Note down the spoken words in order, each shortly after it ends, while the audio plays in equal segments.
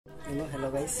Bolo, hello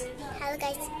guys. Hello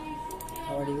guys.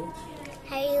 How are you?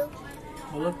 How are you?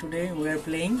 Bolo, today we are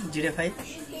playing GTA 5.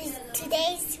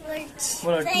 Today's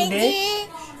Bolo, today.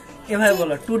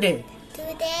 Bolo, today.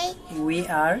 Today we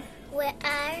are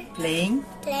playing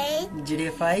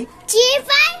GTA 5. GTA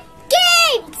 5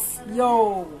 games.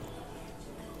 Yo.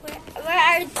 Where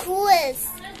are the tools?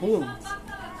 Cool.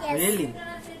 Yes. Really?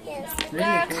 Yes. Really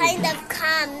They're cool. kind of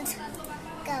calmed.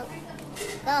 Go.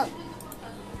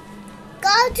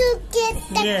 Go to get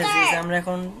the Yes, car. আমরা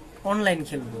এখন online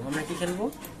খেলবো। আমরা কি খেলবো?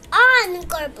 On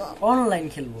করবো। Online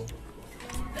খেলবো।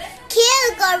 Kill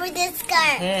করবো this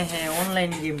car. হ্যাঁ হ্যাঁ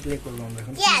অনলাইন গেম প্লে করব আমরা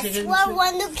এখন। Yes, we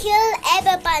want to kill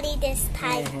everybody this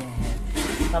time. হ্যাঁ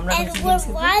আমরা And we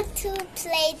want to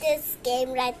play this game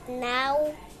right now.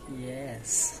 Yes.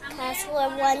 Because we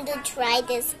want to try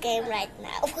this game right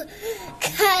now.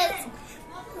 Because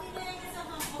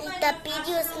the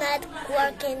video is not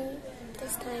working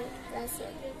this time last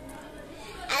year.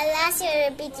 And last year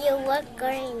the video worked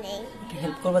great.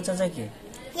 Help করবা চাচাকে?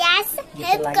 Yes,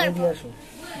 help লাগিয়ে দিয়ে করবো। আসো।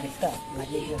 দেখতা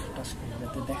লাগিয়ে দিয়ে আসো touch করে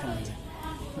যাতে দেখা না যায়।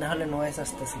 না হলে নয়েজ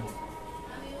আসতেছে।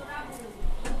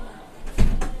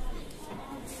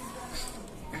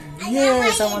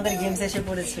 Yes, আমাদের গেম শেষে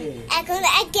পড়েছে। এখন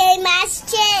a game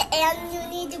আসছে and you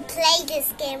need to play this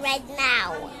game right now.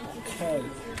 Okay.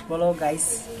 বলো guys,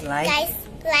 Guys,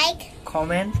 like,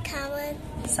 comment,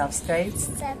 subscribe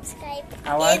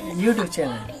our and YouTube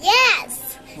channel. yes,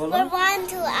 Bolo. we're on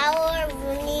to our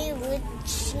new.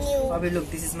 Bobby, look,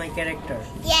 this is my character.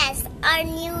 Yes, our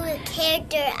new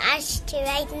character আসছে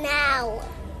right now.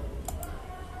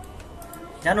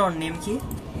 জানো ওর name কি?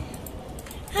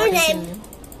 Her What is name. his name?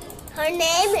 Her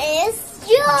name is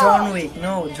John Wick.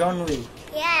 No, John Wick.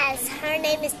 Yes, her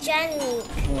name is Johnny.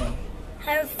 Yeah.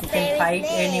 Her You can favorite fight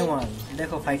name. anyone.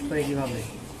 দেখো fight করে কিভাবে।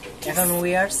 এখন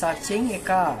we are searching a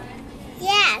car.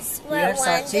 Yes, We we're are on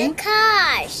searching. the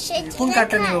car. কোন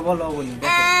কারটা নিব বলো বলি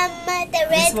দেখো। The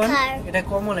red This one, car. এটা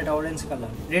কমল, এটা অরেঞ্জ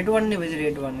কালার। রেড ওয়ান নিবে, যে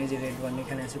রেড ওয়ান, এই যে রেড ওয়ান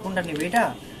এখানে আছে। কোনটা নিবে এটা?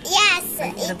 Yes,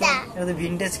 এটা তো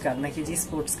ভিনটেজ কার নাকি যে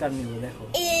স্পোর্টস কার নিব দেখো।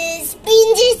 is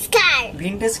Binji's car.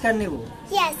 ভিনটেজ কার নিব।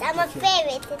 Yes, I'm a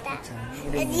favorite with that. আচ্ছা,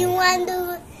 And you want to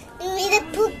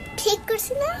pick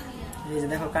করছি না? এই যে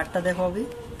দেখো কারটা দেখো অবি।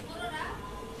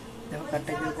 দেখো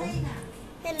কারটা কিরকম।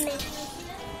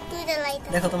 তুই the light.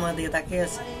 দেখো তোমার দিকে তাকিয়ে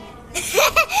আছে।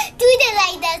 তুই the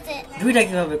light আছে। দুইটা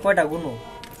কিভাবে কয়টা গুনো?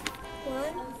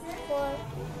 1 4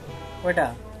 কয়টা?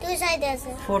 তুই সাইড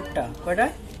আছে। 4টা। কয়টা?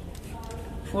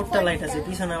 4টা লাইট আছে,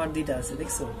 পিছনে আবার দুইটা আছে,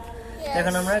 দেখছো?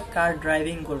 এখন আমরা কার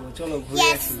ড্রাইভিং করব। চলো ঘুরে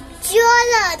Yes, আসি।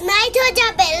 চলো, নাইট হয়ে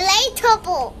যাবে, লেট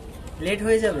হবো। লেট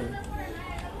হয়ে যাবে।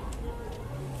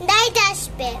 নাইট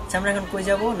আসবে। আচ্ছা আমরা এখন কই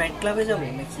যাব? নাইট ক্লাবে যাব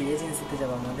নাকি এজেন্সিতে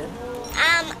যাব আমাদের?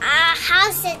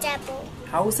 হাউসে যাবো।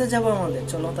 হাউসে যাব আমাদের।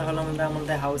 চলো তাহলে আমরা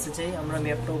আমাদের হাউসে যাই। আমরা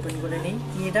ম্যাপটা ওপেন করে নেই।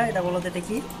 কি এটা? এটা বলো তো এটা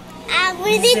কি?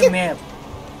 We need to map.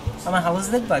 আমার হাউস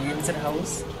দেখবা? গেমসের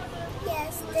house.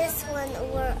 Yes, this one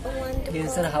want to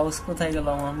গেমসের হাউস কোথায় গেল?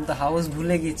 আমি তো হাউস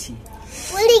ভুলে গেছি।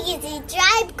 ভুলে গেছি,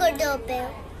 ড্রাইভ করতে হবে।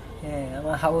 হ্যাঁ,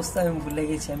 আমার হাউস তো আমি ভুলে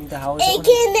গেছি। আমি তো হাউস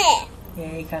এইখানে।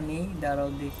 এইখানেই দাঁড়াও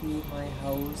দেখি মাই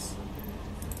হাউস।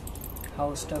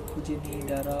 হাউসটা খুঁজে নিই,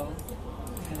 দাঁড়াও।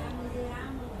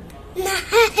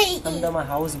 নাই। আমি তো আমার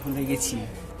হাউস ভুলে গেছি।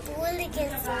 ভুলে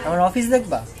গেছি। আমার অফিস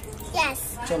দেখবা? Yes,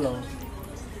 চলো।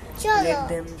 চলো। Let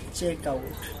them check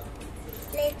out.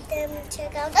 Let them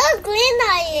check out. Oh, green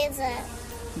eye is it?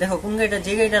 দেখো কোন গাড়িটা,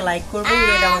 যে গাড়িটা লাইক করবে ওই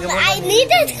গাড়িটা আমাকে বলবে। I need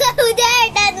to go there.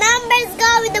 The numbers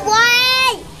go the way.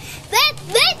 Wait.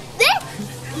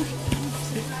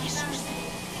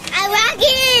 I like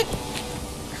it.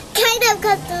 Kind of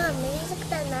got the music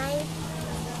tonight.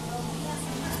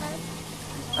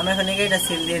 আমি এখন এই গাড়িটা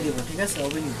সেল দিয়ে দিব, ঠিক আছে?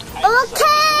 অবিনি।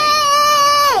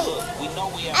 Okay.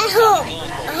 I hope.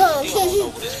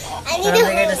 I need এই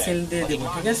to. গাড়িটা সেল দিয়ে দিব,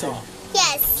 ঠিক আছে?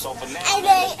 Yes.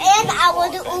 And I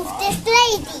want to move this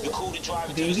lady.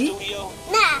 Baby?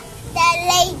 Nah, that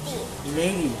lady.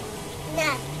 Lady?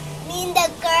 Nah, mean the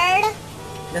girl.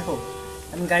 দেখো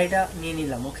আমি গাড়িটা নিয়ে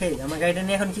নিলাম, ওকে? আমার গাড়িটা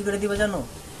নিয়ে এখন কি করে দিব জানো?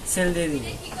 সেল দিয়ে দিব।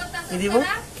 কি দিব?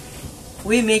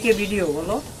 উই মেক এ ভিডিও,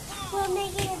 বলো। We're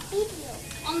making a video.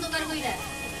 অন্ধকার কইরা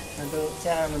তো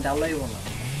চেহারার মধ্যে আলোই না।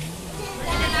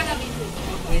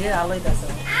 এই যে আলোই আছে।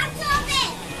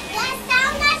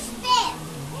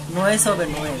 নয়েস হবে,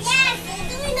 নয়েস।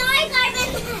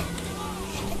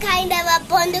 Kind of a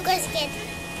বন্ধ করতে।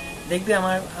 দেখবে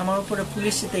আমার উপরে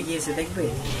পুলিশ জিতে গিয়েছে, দেখবে?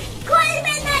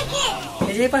 খুলবে নাকি?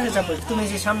 এই যে পাশে চাপো, তুমি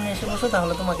যে সামনে এসে বসো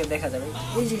তাহলে তোমাকে দেখা যাবে।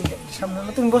 এই যে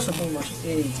সামনে তুমি বসো,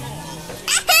 এই যে।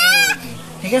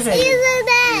 ঠিক আছে?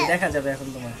 দেখা যাবে এখন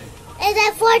তোমাকে। Is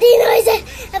that 14 or is it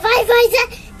 5 or is it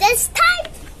this time?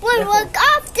 We'll work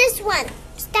off this one.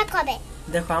 stuck হবে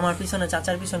দেখো আমার পিছনে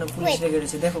চাচার পিছনে পুলিশ লেগে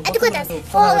রয়েছে দেখো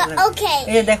ওকে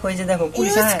এই দেখো এই যে দেখো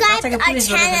পুলিশ চাচাকে পুলিশ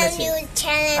ধরে ফেলেছে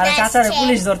আরে চাচারে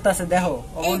পুলিশ ধরতেছে দেখো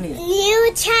অবনি নিউ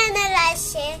চ্যানেল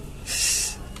আছে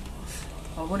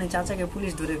অবনি চাচাকে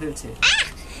পুলিশ ধরে ফেলছে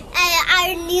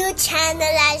our new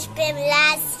channel has been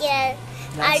last year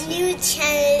our new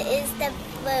channel is the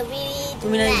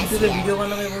তুমি না ইউটিউবে ভিডিও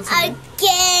বানাবে বলছো our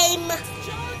game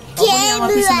আমার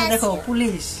পিছনে দেখো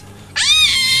পুলিশ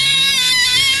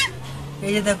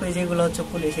এই যে দেখো এই যেগুলো হচ্ছে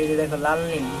পুলিশ এই যে দেখো লাল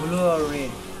নীল blue R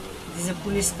red this is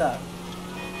police কার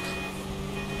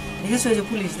দেখেছো এই যে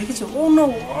পুলিশ দেখেছো ও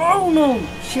no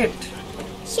shit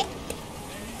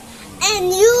and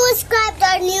you subscribe to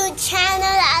our new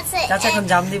channel as a চাচা এখন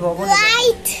জাম দিব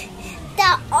light the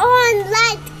on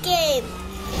light game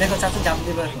দেখো চাচা জাম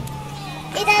দিব এখন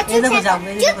এটা দেখো জাম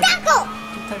এই দেখো দেখো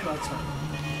ঠিক থাকো আচ্ছা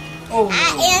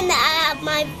and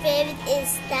my favorite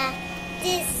is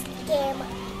this game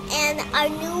and our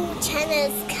new channel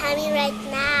is coming right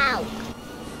now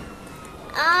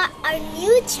our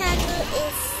new channel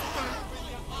is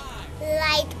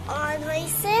light on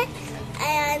hoise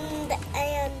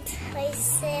and hoise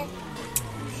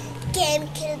game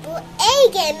খেলবো এই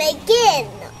গেম again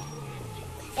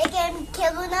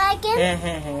খেলবো না again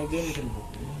হ্যাঁ again খেলবো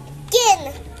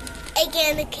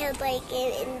again খেলবো again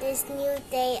in this new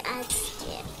day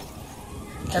আজকে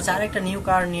চাচা আরেকটা নিউ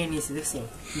কার নিয়ে নিয়েছি দেখছো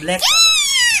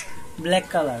ব্ল্যাক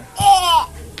কালার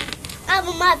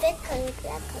আমার মা ব্ল্যাক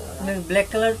কালার তুমি ব্ল্যাক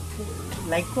কালার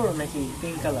লাইক করো নাকি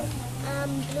pink colour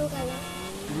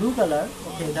blue colour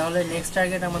okay তাহলে নেক্সট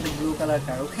টার্গেট আমাদের ব্লু কালার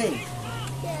কার ওকে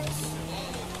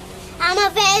আমার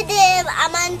ফেভারিট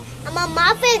আমার মা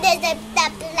favourite the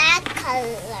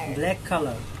black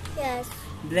colour yes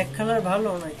black colour ভালো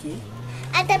নাকি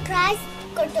এত প্রাইস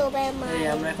করতে হবে মা এই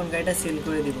আমরা এখন গাড়িটা সেল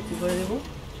করে দেব কি করে দেব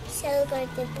সেল করে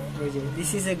দেব এই যে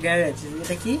দিস ইজ এ গ্যারেজ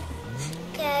এটা কি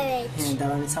গ্যারেজ হ্যাঁ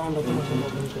দাঁড়ান সাউন্ড ওপেন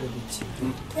করে দিচ্ছি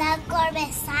প্লাগ করবে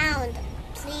সাউন্ড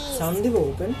প্লিজ সাউন্ড দিব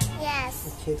ওপেন ইয়েস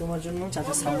ওকে তোমার জন্য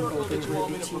চাচা সাউন্ড ওপেন করে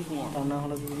দিচ্ছি তা না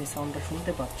হলে তুমি সাউন্ডটা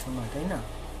শুনতে পাচ্ছ না তাই না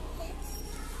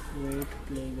ওয়েট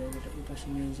প্লে ব্যাক এটা এই পাশে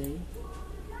নিয়ে যাই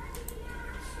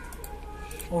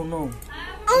ও নো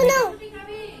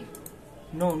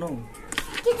নো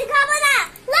কিছু খাবো না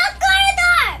লক করে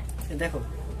দাও এ দেখো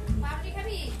পাপড়ি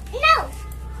খাবি নো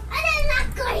আরে লক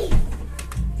করি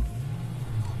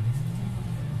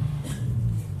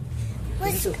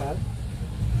কিছু খার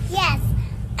Yes,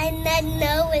 and then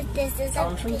know what this is.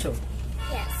 Sound শুনছো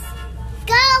Yes.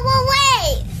 Go away!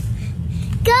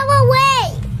 Go away!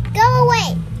 Go away!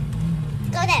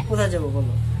 Go there. কোথায় যাবো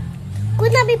বলো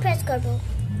Could not be press করবো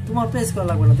তোমার প্রেস করা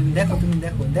লাগবে না তুমি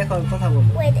দেখো আর কথা বলো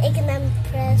Wait, I can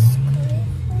press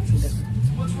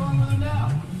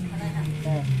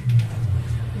হ্যাঁ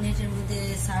নেটের মধ্যে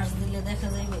সার্চ দিলে দেখা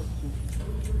যাবে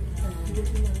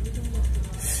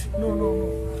no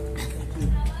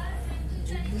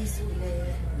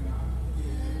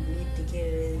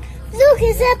Look,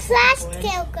 it's a plastic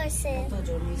person.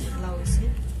 কতজন খেলা হয়েছে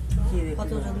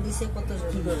কতজন দিছে কতজন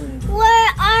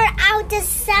We're all out the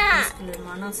sun. স্কুলের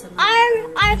মান আছে না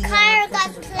Our car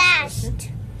got flashed.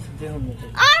 দেখুন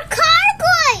Our car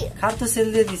কই? খার তো সেল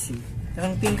দিয়ে দিছি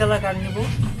এখন পিঙ্ক কালার কার নিব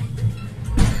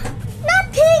Not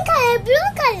pink color, blue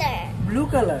color. Blue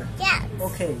colour Yeah.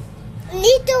 ওকে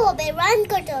নিতে হবে, রান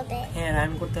করতে হবে. হ্যাঁ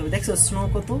রান করতে হবে দেখছো স্নো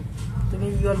কত তুমি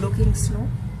ইউ আর লুকিং স্নো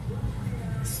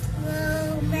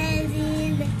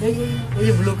এই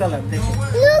যে ব্লু কালার দেখো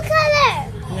Blue color.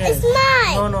 Yes. It's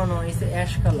mine. No, it's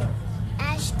ash color.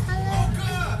 Ash color.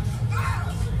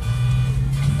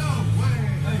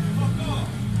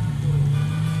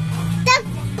 The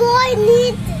boy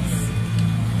needs this.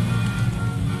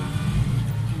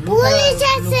 Police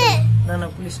আছে না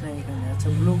পুলিশ নাই এখানে আচ্ছা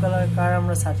ব্লু কালার কার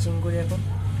আমরা সার্চিং করি এখন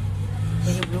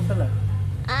এই যে ব্লু কালার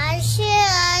আসে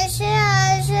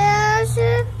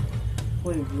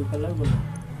ওই ব্লু কালার বলো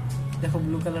দেখো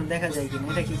ব্লু কালার দেখা যায় কিনা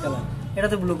এটা কি কালার এটা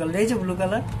তো ব্লু কালার এই যে ব্লু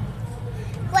কালার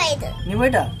Wait. নিব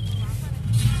এটা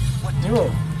নিব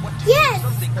Yes.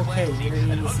 ওকে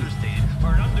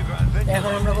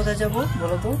এখন আমরা কোথায় যাব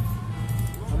বলো তো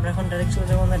আমরা এখন ডাইরেক্ট চলে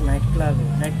যাবো আমাদের নাইট ক্লাবে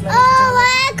Oh,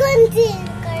 I couldn't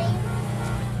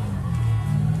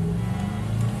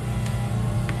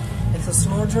দেখো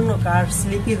স্নোর জন্য কার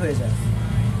স্লিপি হয়ে যায়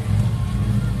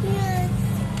Yes.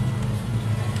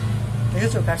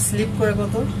 দেখেছো কার স্লিপ করে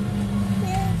কত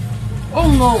Yes. O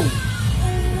no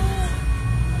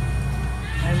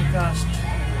I am crushed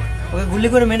ওকে গুলি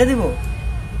করে মেরে দিব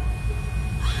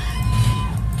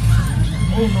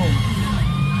ও নো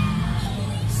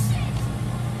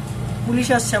পুলিশ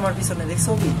আসছে আমার পিছনে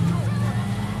দেখছো কি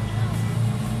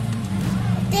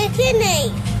দেখি নেই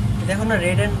দেখো না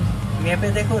রেড এন্ড ম্যাপে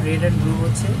দেখো রেড এন্ড ব্লু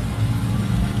হচ্ছে।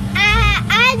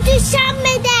 একটু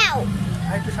সামনে দাও।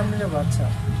 আর একটু সামনে যাবো। আচ্ছা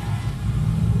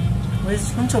ওই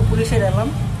শুনছো পুলিশের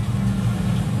অ্যালার্ম,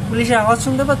 পুলিশের আওয়াজ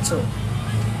শুনতে পাচ্ছ?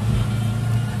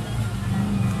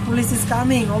 Police is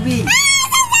coming. অবি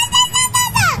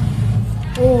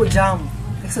ও জাম,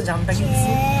 দেখছো জামটা কি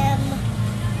দিছি?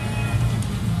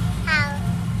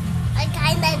 I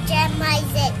kind of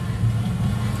jammed it.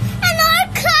 And our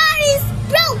car is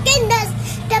broken.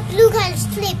 The blue car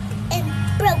slipped and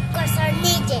broke us our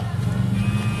nature.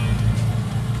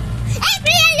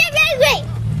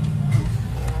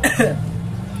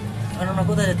 আমরা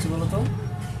কোথায় যাচ্ছি বলো তো?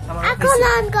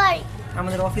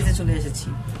 আমাদের অফিসে চলে এসেছি।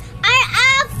 Our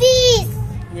office.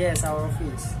 Yes, our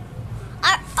office.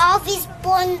 Our office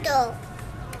বন্ধ।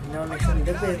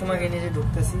 দেখবে তোমাকে নিয়ে যে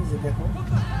ঢুকতেছি, যে দেখো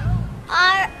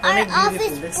Our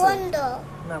office বন্ধ।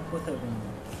 না কোথায় বন্ধ?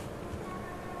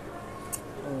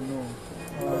 Oh no.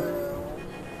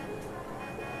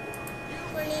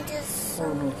 We need to.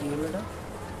 Oh no, কি হলো এটা?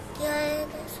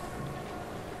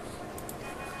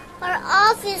 Our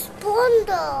office বন্ধ।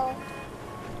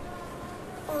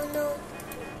 Oh no.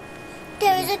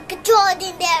 There is a Jod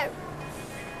in there.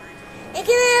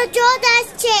 এখানে Jod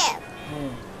আসছে।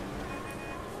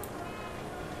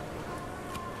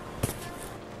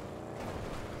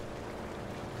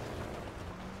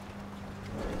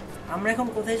 আমরা এখন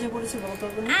কোথায় এসে পড়েছি বলতো?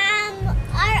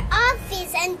 Our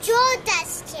office and Jod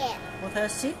আসছে। কোথায়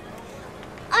আসছি?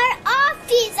 Our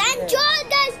office and Jod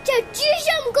আসছে।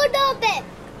 ডিসুম করতে হবে।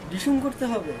 ডিসুম করতে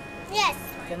হবে? Yes.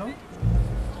 কেন?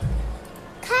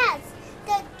 Cause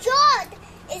the Jod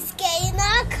is getting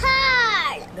a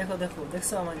car. দেখো দেখো,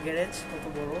 দেখছো আমার গ্যারেজ কত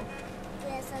বড়?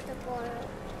 Yes, at the bottom.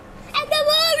 At the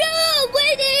bottom!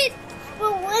 Win it! We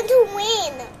want to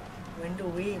win. When to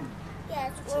win?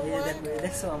 Yes, we want to.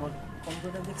 দেখছো আমার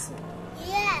কম্পিউটার দেখছো?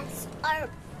 Yes, our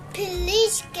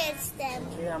police gets them.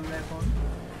 আমরা এখন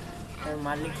তার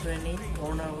মালিক হয়ে নেই,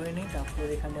 ওনার হয়ে নেই, তারপর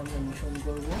এখানে আমরা মিশন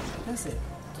করব। ঠিক আছে?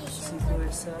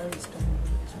 সিকিউরিটি স্যার স্টার্ট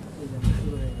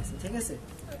শুরু হয়ে গেছে। ঠিক আছে?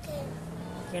 Okay.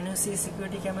 Can you see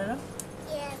security camera?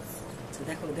 Yes. আচ্ছা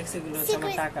দেখো, দেখছো এগুলো হচ্ছে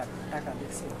আমার টাকা, টাকা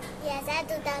দেখছো? Yes, I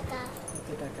do that. কত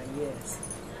টাকা? ইয়েস।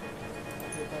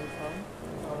 কনফার্ম।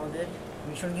 আমাদের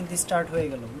মিশন কিন্তু স্টার্ট হয়ে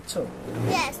গেল, বুঝছো?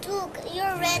 Yes, look,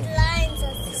 your red lines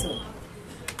are. দেখছো?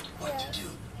 Yes.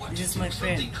 This is my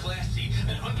friend. Classy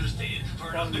and understated for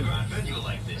an underground venue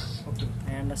like this. Okay,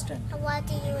 I understand. What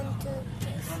do you want to?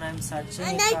 এখন I'm searching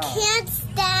And a I car. can't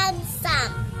stand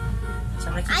some. আচ্ছা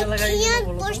আমরা কি I চালা গাড়ি নিব can't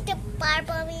বলো push তো? the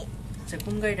barbie. আচ্ছা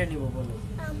কোন গাড়িটা নিব বলো?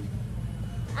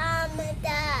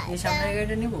 এই সামনের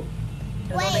গাড়িটা নিব?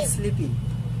 এটা তো অনেক স্লিপি।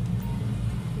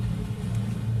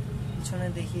 পিছনে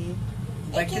দেখি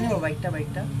বাইকটা নিব, বাইকটা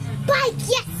Bike,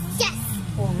 yes, yes.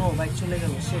 ও নো, বাইক চলে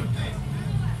গেল। শিট,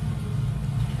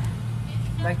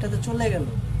 বাইকটা তো চলে গেল।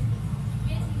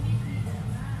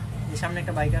 এই সামনে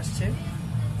একটা বাইক আসছে।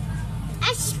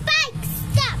 A spike,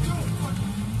 stop.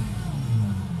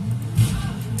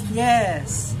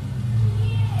 Yes,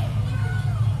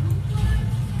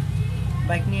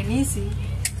 bike নিয়ে নিয়েছি।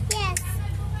 Yes.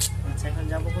 আচ্ছা এখন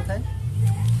যাবো কোথায়?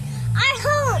 Our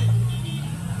home.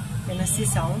 Can you see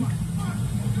sound?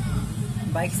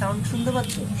 Bike sound শুনতে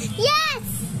পাচ্ছ? Yes.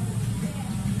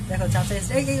 দেখো চাচা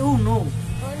এসে, এই ও নো,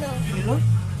 Oh no. কি হলো?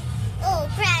 Oh,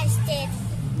 crashed it.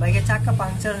 বাইকের চাকা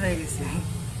পাংচার হয়ে গেছে।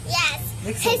 Yes.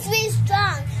 Next He's one. really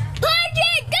strong. Punch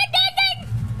it.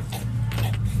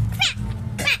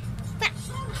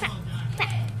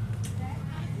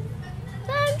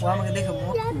 ও আমাকে দেখো,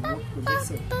 মোটকু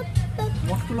দেখছো?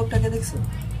 মোটকু লোকটাকে দেখছো?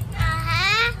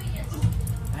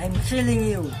 I am killing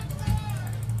you.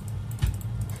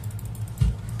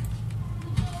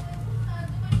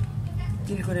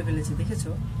 কিল করে ফেলেছি, দেখেছো?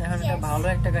 এখন এটা Yes. ভালো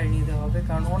একটা গাড়ি নিতে হবে,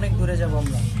 কারণ অনেক দূরে যাবো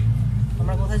আমরা।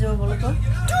 আমরা কোথায় যাবো বলো তো?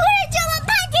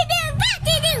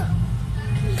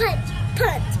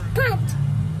 Punch.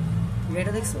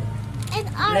 গাড়িটা দেখছো? And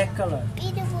our black colour.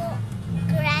 beautiful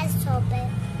grasshopper.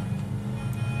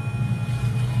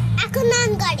 এখন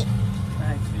নান গাড়ি।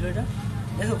 হ্যাঁ কি হলো এটা?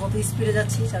 দেখো কত স্পিডে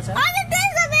যাচ্ছি চাচা। On the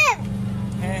base of him.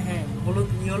 হ্যাঁ হ্যাঁ, হলুদ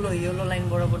ইয়েলো লাইন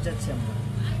বরাবর যাচ্ছি আমরা।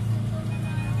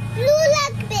 Blue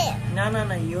লাগবে। না না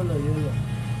না, ইয়েলো।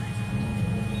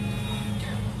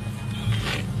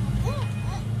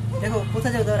 দেখো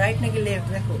কোথায় যাবো, রাইট নাকি লেফট?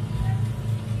 দেখো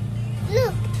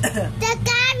Look, the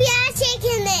গাড়ি আছে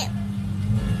এখানে।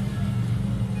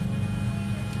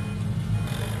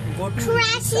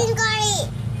 Crashing গাড়ি।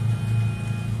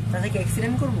 চাচা কি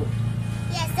অ্যাক্সিডেন্ট করবো?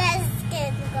 Yes, that's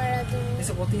good করো তুমি।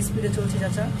 দেখো কত স্পিডে চলছে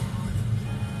চাচা।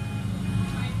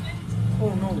 ও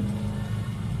নো,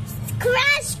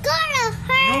 Crash করো, no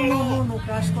hurry. No no,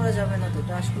 crush করা যাবে না তো,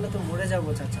 ক্রাশ করলে তো মরে যাবো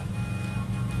চাচা।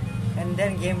 and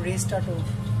then game restart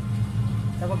হবে,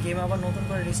 তারপর গেম আবার নতুন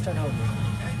করে রিস্টার্ট হবে।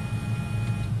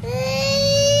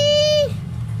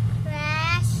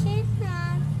 Crash is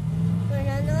on. We're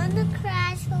not on the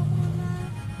crash.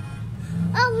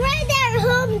 Oh, right there,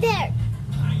 home there.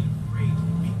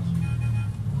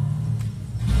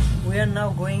 We are now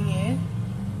going a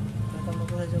আমরা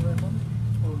কোথায় যাব এখন?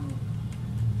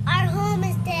 Our home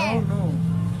is there. No,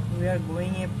 we are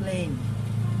going a plane.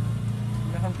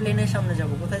 আমরা এখন প্লেনের সামনে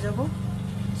যাব। কোথায় যাব?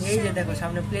 এই যে দেখো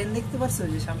সামনে প্লেন দেখতে পাচ্ছো,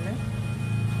 যে সামনে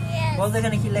Yes. বল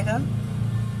এখানে কি লেখা?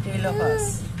 টেল অফ আস।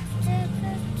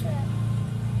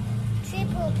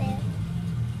 Triple there.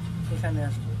 এখানে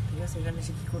আসবো, ঠিক আছে? এখানে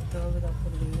এসে কি করতে হবে তারপর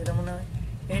দেখি। এটা মনে হয়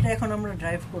এটা এখন আমরা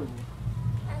ড্রাইভ করব।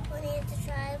 এখন এটা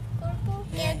ড্রাইভ করব।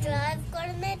 কে ড্রাইভ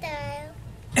করবে তাই?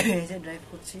 এই যে ড্রাইভ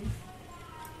করছি।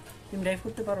 তুমি ড্রাইভ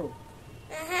করতে পারো?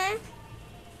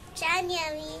 জানি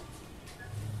আমি।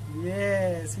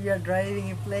 Yes, we are driving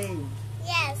a plane.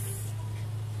 Yes.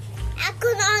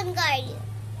 এখন অন করি।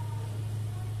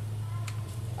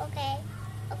 Okay.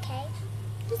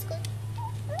 That's good.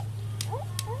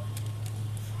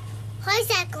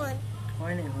 হয়েছে এখন।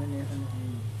 হয় নাই এখন।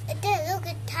 এটা look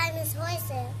at time is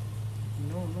হয়েছে।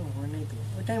 নো হয় নাই তো।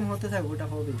 ওই টাইম হতে থাকবে, ওটা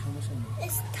হবে, সমস্যা নেই।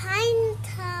 It's time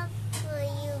for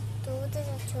you to do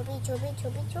the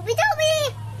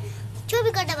ছবি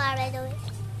করতে পারবে তুমি।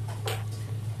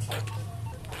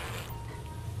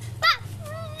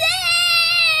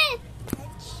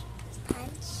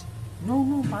 Punch. নো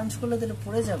পাঞ্চ করলে তাহলে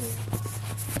পড়ে যাবে।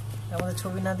 আমাদের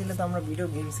ছবি না দিলে তো আমরা ভিডিও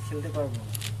গেমস খেলতে পারবো না।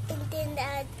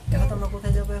 এখন তো আমরা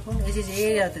কোথায় যাবো এখন? এই যে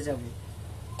এই রাতে যাবো,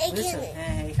 বুঝছো?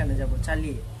 হ্যাঁ এখানে যাবো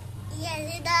চালিয়ে। Yes,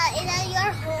 is that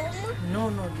your home? No,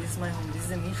 this is my home. This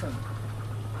is a mission.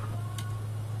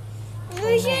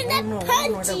 Mission এটা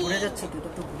punching. ঘুরে যাচ্ছে তো, এটা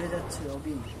তো ঘুরে যাচ্ছে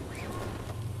অবি।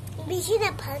 Mission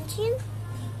punching?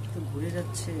 তো ঘুরে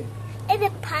যাচ্ছে। Is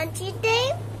it punching day?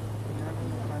 না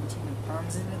পাঞ্চ না,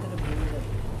 পাঞ্চ দিলে তো এটা ঘুরে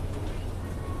যাবে।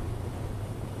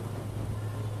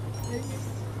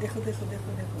 দেখো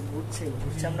ঘুরছে।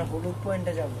 আমরা হলুদ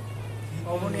পয়েন্টে যাবো।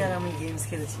 অবনি আর আমি গেমস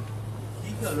খেলছি।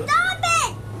 কি করো? Stop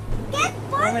it! Get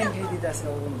কমেন্ট দিতে আসলে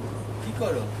অবনি। কি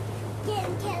করো?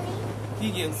 Game Kelly. কি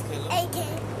গেমস খেলো? A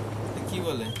game. কি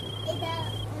বলে?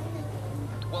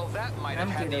 Well, that might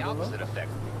have had the opposite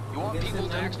effect. You want people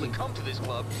to actually come to this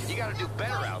club, you gotta do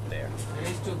better out there.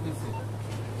 এই stock দিছে।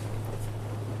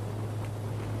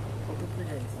 কত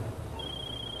পিঠে আছে?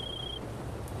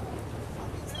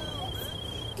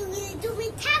 তুমি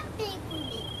থাকতে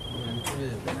গুলি। আমি চলে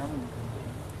যাব। নাম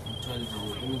চল যাও।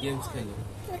 তুমি গেমস খেলো।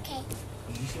 Okay.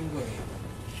 ভীষণ করো।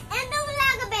 And don't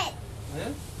লাগাবে।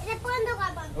 হ্যাঁ? এটা বন্ধ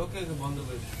করব। ওকে বন্ধ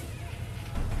করে দিই।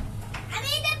 আমি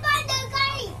এটা বন্ধ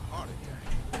করি।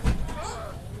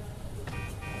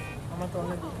 আমরা তো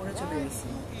অনেক উপরে চলে গেছি।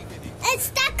 It's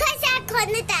stuck হয়েছে এখন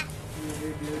এটা।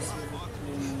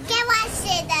 কেউ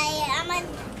আসছে তাই আমার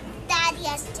দাদি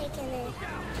আসছে এখানে।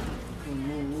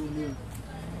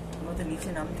 আমরা তো নিচে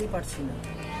নামতেই পারছি না।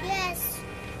 Yes,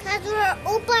 cause we're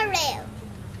উপরে।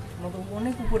 আমরা তো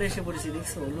অনেক উপরে এসে পড়েছি,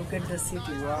 দেখছো? Look at the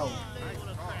city, wow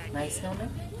nice না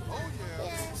অনেক?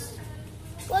 Yes.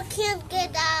 We can't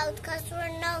get out cause we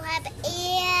now have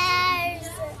ears.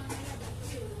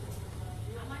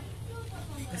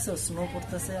 দেখছো স্নো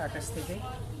পড়তেছে আকাশ থেকে।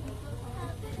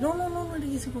 নো এটা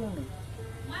কিছু করো না।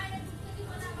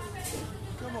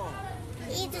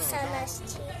 এই তো sun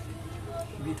আসছে।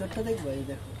 ভিতরটা দেখবো, এই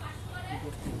দেখো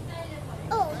ভিতর থেকে।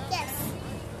 Oh, yes.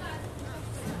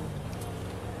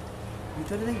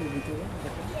 ভিতরে দেখবে, ভিতরে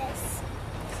দেখো। Yes.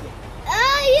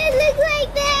 Oh, you look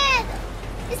like that.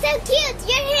 It's so cute.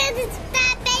 Your hand is a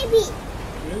fat baby.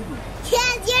 Baby?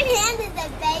 Yes, your hand is a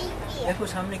baby. দেখো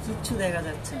সামনে কিচ্ছু দেখা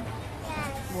যাচ্ছে না,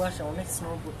 Yes. কুয়াশা, অনেক স্নো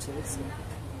পড়ছে, দেখছো?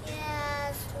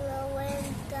 Yes, slowing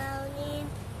down in.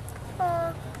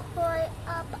 Up.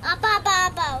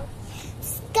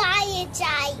 Sky এ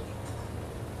যাই।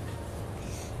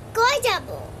 কই যাব?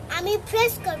 আমি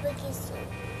প্রেস করব কিছু।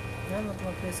 না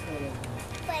তোমার প্রেস করা লাগবে না।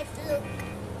 But look,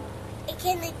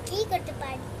 এখানে কি করতে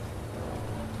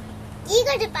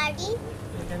পারি?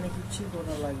 এখানে কিচ্ছু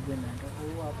করা লাগবে না, এটা ও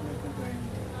আপনাকে করে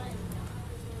নিতে।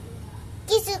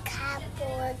 কিছু খাবো,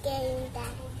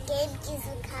 গেম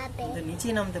কিছু খাবে। কিন্তু নিচে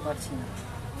নামতে পারছি না।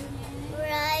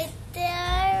 Right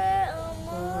there,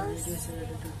 almost. It is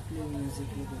ready to play music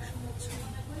location. আচ্ছা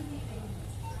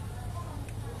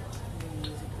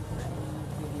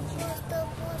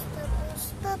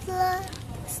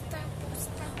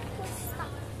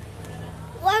Stop.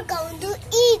 We're going to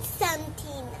eat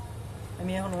something.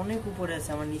 আমি এখন অনেক উপরে আছি,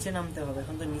 আমার নিচে নামতে হবে,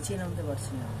 এখন তো নিচে নামতে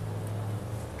পারছি না।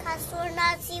 Cause we're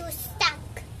not,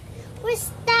 we're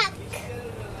stuck.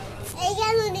 I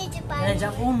don't need to buy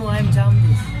jump. Oh no, I'm jump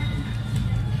this.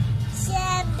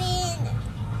 Seven.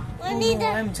 Oh no,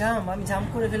 I'm jump. আমি জাম্প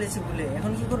করে ফেলেছি বলে।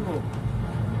 এখন কি করব?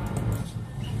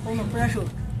 Oh no,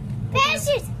 parachute.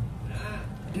 Parachute.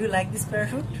 Do you like this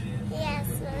parachute? Yes,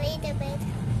 a little bit.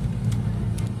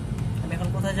 আমি এখন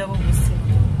কোথায় যাব বুঝছি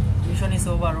না। Mission is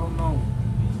over. Oh no.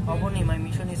 Aboni, my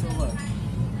mission is over.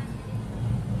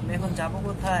 আমি এখন যাব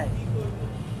কোথায়?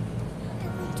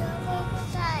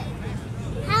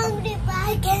 Hungry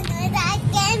boy can do that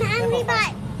again. Hungry boy.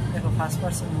 দেখো ফার্স্ট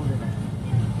পারসন মোডে না।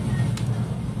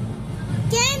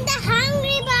 Get the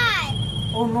hungry boy.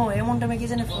 Oh no, এমন টাইমে কি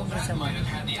জানি ফোন করছে আমার।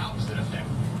 Had the opposite effect.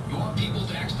 You want people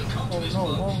to actually come to Oh this no,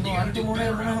 club. oh no, You আমি gotta তো do মনে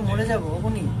better হয় out. মরে যাব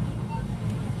অবনি।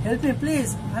 হেল্প মি প্লিজ,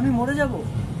 আমি মরে যাব।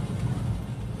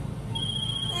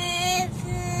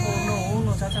 Oh no, oh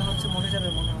no, চাচা হচ্ছে মরে যাবে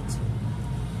মনে হচ্ছে।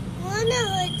 মনে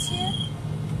হচ্ছে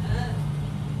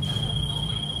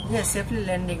Yes, safely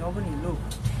landing. Obani, look.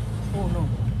 Oh no.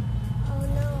 Oh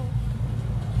no.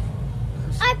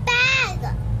 Our bag.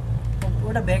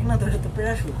 ওটা ব্যাগ না তো, এটা তো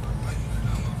parachute.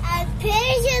 Our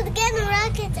parachute can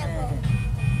rocket up.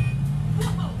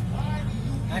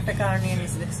 একটা কার নিয়ে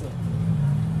নিস দেখছো।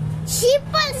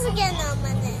 Shippers can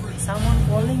open. Someone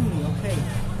calling me, okay.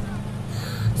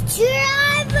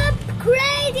 Drive up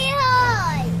crazy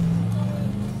high.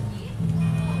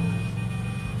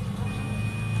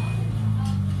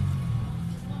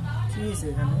 কি হয়েছে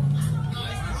এখানে?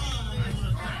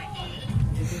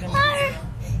 Or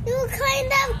you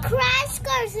kind of crash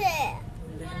course.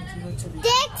 এখানে কি হচ্ছে?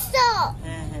 Dexo.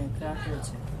 হ্যাঁ হ্যাঁ, ক্র্যাশ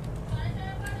হয়েছে।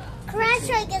 Crash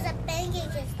like is a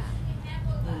pancake and stuff.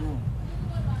 Oh no.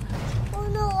 Oh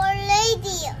no, our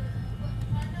lady.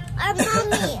 Our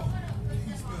mommy.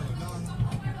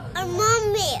 Our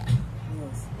mommy.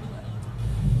 Yes.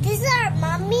 This is our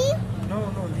mommy? No,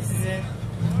 no, this is a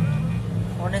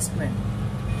honest man.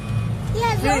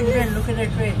 Yeah, Train, mommy. train, look at the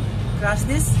train. Crash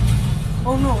this?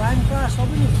 Oh no, I'm crashed,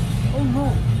 Obani. Oh no,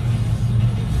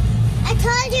 I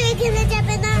told you we can jump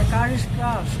in the car is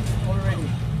crashed already.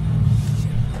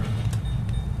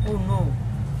 Oh no,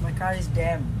 my car is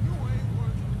damned.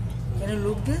 Can you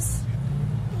look this?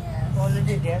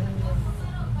 Already damned.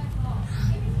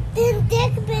 Then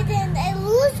take button. I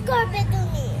lose carpet to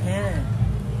me. হ্যাঁ,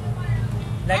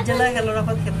 light জ্বালায় গেল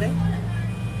রাফাত খেললে।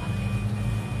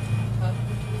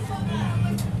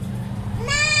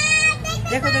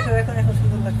 দেখো দেখো, এখন এখন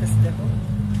সুন্দর লাগতেছে দেখো।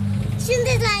 Shouldn't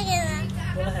it like it?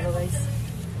 বলো হ্যালো গাইস।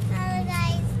 Hello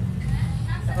guys.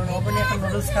 এখন অবনি এখন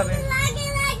নুডলস খাবে। Like it.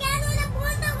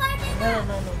 না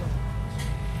না না না,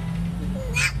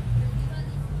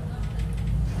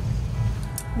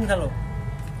 হ্যালো।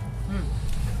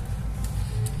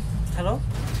 হ্যালো,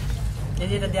 এই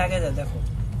যে এটা দিয়ে আগে যাও দেখো।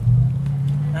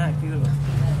 হ্যাঁ কি হলো?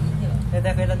 এই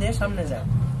দেখো, এটা দিয়ে সামনে যাও,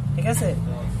 ঠিক আছে?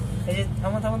 এই যে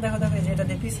থামো থামো, দেখো দেখো, এই যে এটা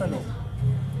দিয়ে পিছনে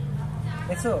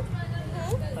দেখছো,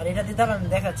 আর এটা দিয়ে দাঁড়ান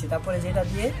দেখাচ্ছি। তারপরে যেটা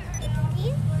দিয়ে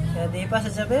এটা দিয়ে এই পাশে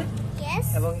যাবে, Yes.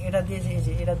 এবং এটা দিয়ে যে এই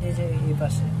যে এটা দিয়ে যে এই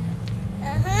পাশে।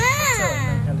 দেখছো?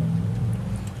 Hello,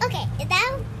 Okay,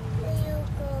 now you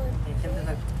go. এই খেলতে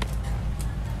থাকো।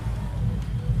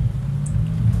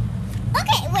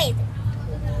 Okay, wait.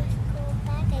 Go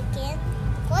back again.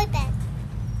 Go back.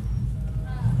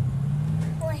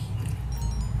 Wait.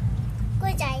 Go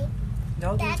die.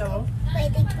 যাও তুমি Back. যাও,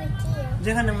 Wait, it's right here.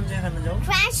 যেখানে মন যেখানে যাও,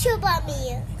 Crash over me.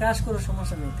 কাজ করো,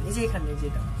 সমস্যা নেই। এই যে এখানে, এই যে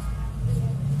এটা।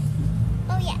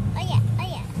 Oh yeah, oh yeah, oh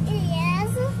yeah.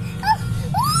 Yes. Oh,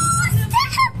 oh,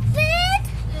 stop it.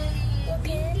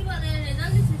 Okay.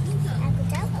 I could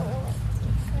tell.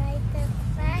 Right, the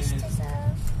crash is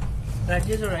off.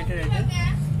 রাইটে যাও, রাইটে রাইটে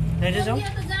রাইটে যাও।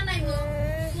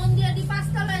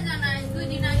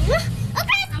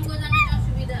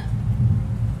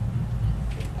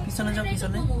 পিছনে যাও,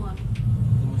 পিছনে।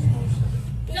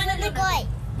 Piছনে কই?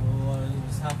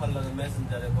 সাফার লাগে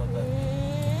মেসেঞ্জারে কথা।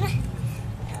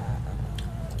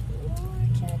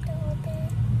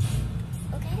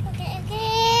 Okay, okay,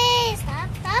 okay. Stop,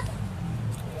 stop.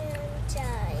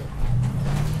 Die.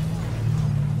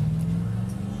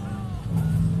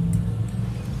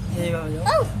 এইভাবে যাও,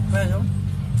 Oh. হয়ে যাও।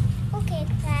 Okay,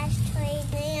 crash toy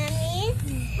Naomi.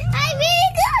 I'm really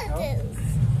good at this.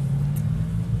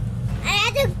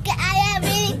 I am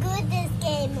really good at this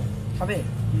game. খাবে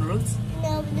noodles?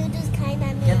 No, noodles kind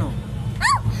of কেন?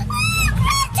 Oh,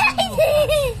 crash toy.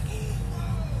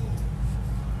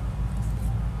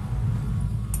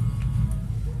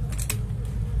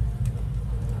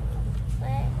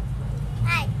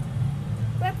 Hi,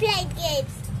 we're playing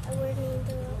games. We're going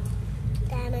to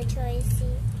damage choice.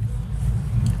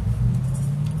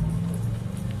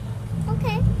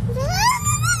 Okay. Oh.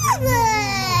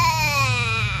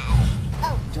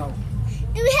 যাও।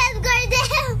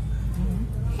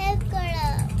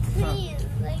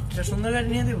 সুন্দর গাড়ি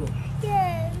নিয়ে দেবো?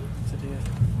 Yes. আচ্ছা ঠিক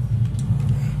আছে,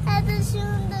 এত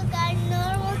সুন্দর গাড়ি,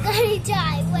 নরমাল গাড়ি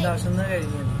চাই। Wait. দাও সুন্দর গাড়ি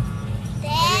নিয়ে দেবো।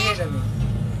 There. এটা নেই।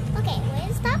 Okay,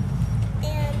 wait, stop.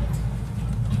 And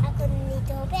এখন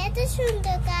নিতে হবে এত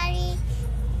সুন্দর গাড়ি।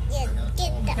 Get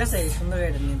ঠিক that. আছে, এই সুন্দর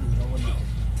গাড়িটা নিয়ে দিবি বাবু না।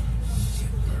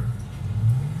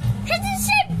 It's a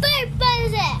super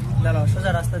person. দাঁড়াও,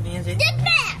 সোজা রাস্তা নিয়ে যাই। The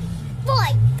best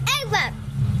boy ever.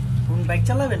 তুমি বাইক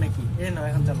চালাবে নাকি? এই নাও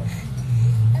এখন চালাও।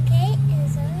 Okay,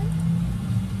 is it?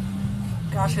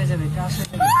 ক্রাশ হয়ে যাবে, ক্রাশ হয়ে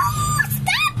যাবে। Oh,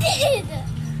 stop it.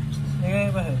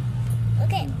 এইভাবে।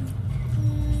 Okay.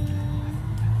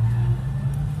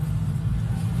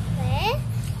 Wait,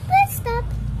 let's stop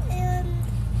and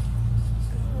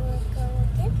we'll go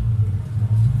again.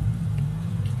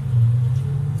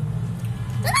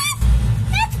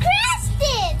 Let's crash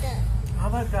it.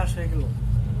 আবার ক্রাশ হয়ে গেল।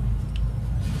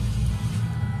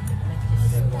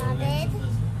 Stop it.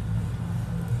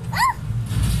 Oh!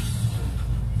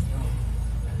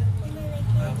 And then I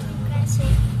keep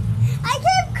crashing. I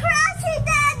keep crashing,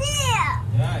 Daddy.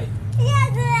 Right. Yeah,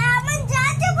 আমার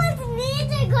যাতে বলতে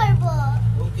নিতে করব।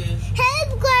 Okay.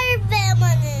 হেল্প করবে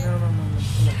মানে। না না না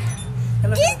না,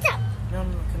 খেলো। Kita. না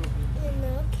না খেলো।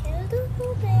 No, খেলতে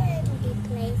হবে।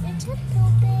 Replace করতে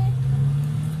হবে।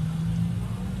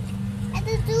 এত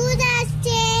দুধ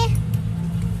আসছে।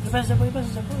 এই পাশে যাবো, এই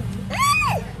পাশে যাবো।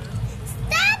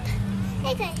 Stop.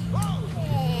 Okay.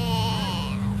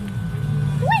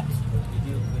 Wait.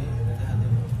 Video पे এটা দেখা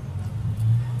দেবো।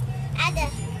 Ada.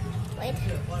 Wait.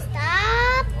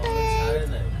 Stop. ছাড়ে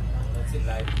নাই। হচ্ছে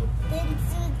লাইভ করতে।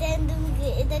 Then তুমি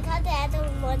দেখাতে এত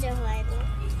মজা হয় না।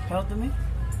 খাও তুমি?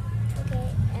 Okay,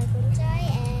 এখন যাই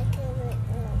কোথায়?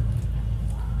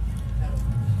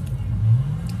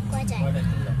 কয়টা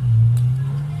খেললাম?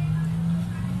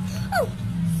 Oh,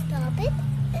 stop it.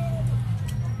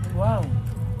 ওয়াও,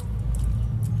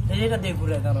 এই যে এটা দিয়ে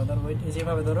ঘুরে, দাঁড়াও দাঁড়াও, ওই এই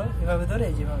যেভাবে ধরো, এভাবে ধরে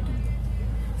এই যেভাবে টিপো।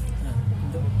 হ্যাঁ,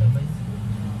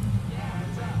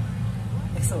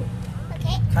 দেখছো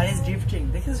Okay. খালিজ ড্রিফটিং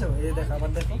দেখেছো? এই যে দেখো,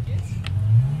 আবার দেখো।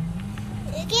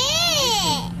 Okay.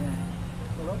 হ্যাঁ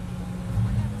বলো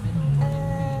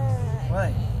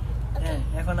ভাই। হ্যাঁ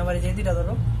এখন আবার এই যে দুইটা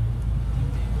ধরো,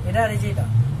 এটা আর এই যে এটা,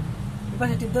 এই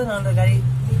পাশে টিপ দাও, নাহলে গাড়ি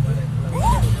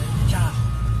যা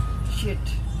sheet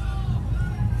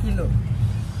kilo.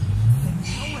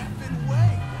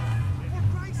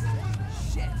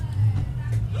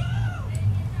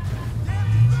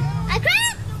 I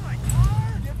crashed.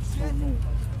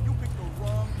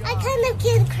 I kind of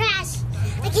can crash.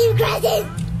 I keep crashing.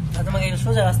 আর তোমাকে এই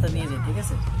সোজা রাস্তা নিয়ে যাই, ঠিক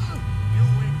আছে?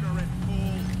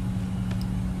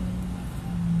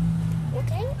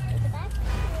 Okay, to the back.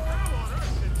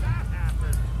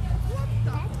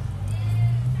 Back.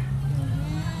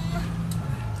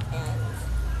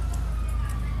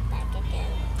 Back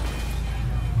again.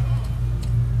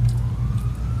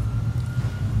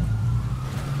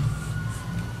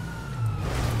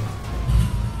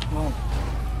 O,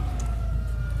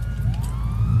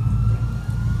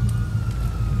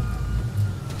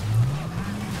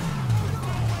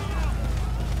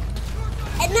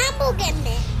 A number give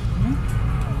me. Hmm?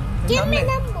 Give me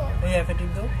নামবে? number. এই এফ এ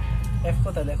টিপ দাও। এফ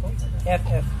কোথায় দেখো? এফ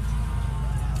এফ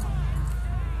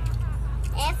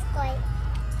F কই?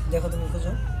 দেখো, তুমি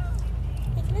খুঁজো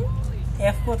এখানে?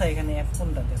 এফ কোথায়, এখানে এফ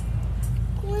কোনটা দেখো?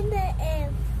 কোনটা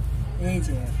F? এই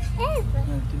যে এফ। F.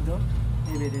 হ্যাঁ টিপ দাও,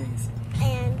 এই বের হয়ে গেছে।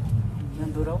 And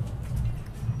দৌড়াও।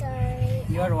 the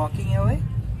you are walking away.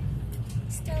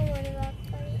 still one rock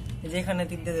party. এই যে এখানে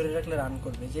তীর দিয়ে ধরে রাখলে রান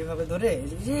করবে, যেভাবে ধরে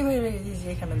যেভাবে এই যে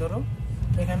এখানে ধরো,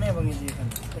 এখানে এবং এই যে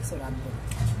এখানে দেখছো রান করবে।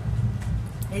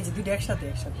 এই যে দুটো একসাথে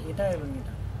একসাথে, এটা এবং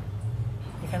এটা,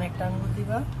 এখানে একটা আঙ্গুল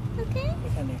দিবা, Okay.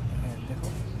 এখানে একটা, হ্যাঁ দেখো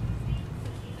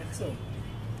দেখছো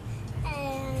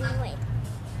And wait.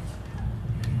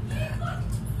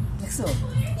 দেখছো?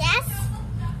 Yes.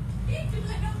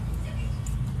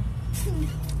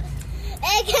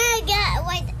 I can't get.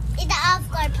 Wait. It's off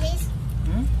guard, please.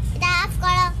 Hmm It's off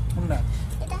guard. কোনটা?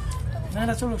 It's না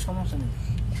এটা চলো, সমস্যা নেই।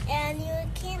 and you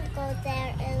can't go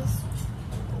there. Is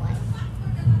what?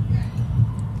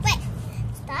 Wait.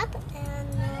 Stop and.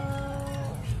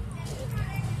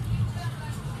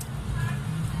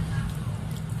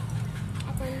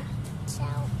 I can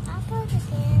shout apple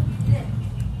again.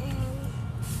 And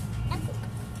apple.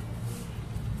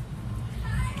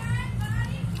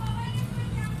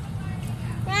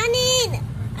 Running!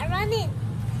 I'm running.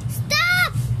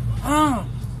 Stop! হ্যাঁ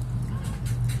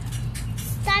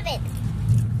Stop it.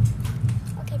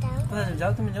 Okay, down. কোথায়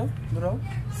যাও, তুমি যাও, দৌড়াও।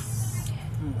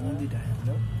 হুম দুইটা, হ্যাঁ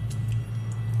যাও।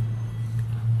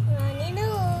 Running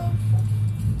over.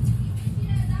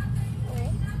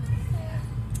 Wait.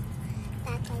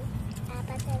 That way.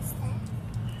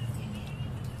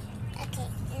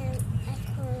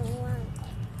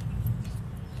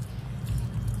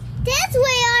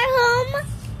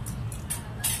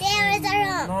 is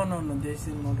our home. No, this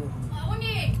is not a home.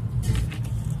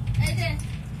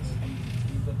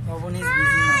 Obon is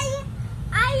busy now.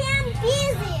 I am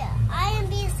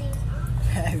busy.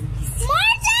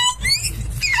 Martin!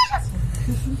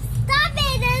 Stop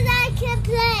it and I can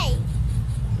play.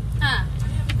 হ্যাঁ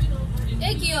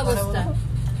এই কি অবস্থা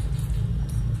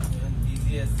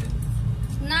বিজি আছে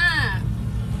না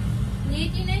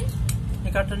নেটই নেই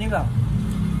এই কার্ডটা নিবা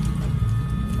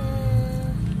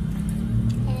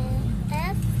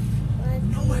F.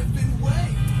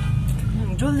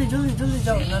 জলদি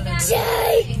যাও না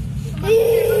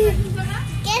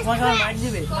Guess তোমাকে what? মাইট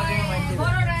দিবে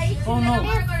বড়রাই Oh, no.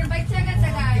 বাচ্চা কাচ্চা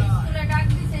গায় স্কুলে ডাক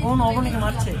দিছে ও না অবনীকে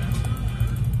মারছে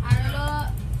আর হলো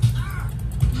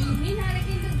মিনারে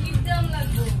কিন্তু গিফট দাম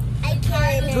লাগবে I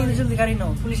can't. জলদি গাড়ি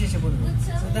নাও পুলিশ এসে পড়বে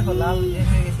তো দেখো লাল এ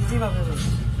হয়ে গেছে যেভাবে হবে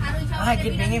আর ওই হ্যাঁ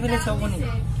গেট ভেঙে ফেলেছে অবনী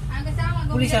আগে চামা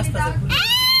পুলিশ আসতেছে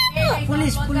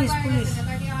পুলিশ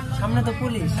সামনে তো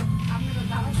পুলিশ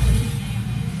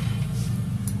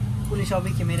পুলিশ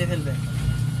অবিকে মেরে ফেলবে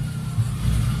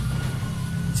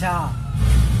যা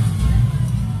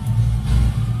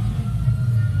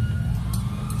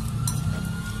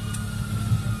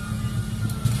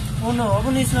ও no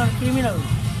Abani is not criminal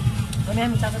মানে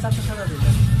আমি চাচা সরা দিই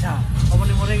যা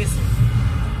অবনী মরে গেছে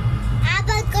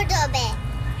আবার করবে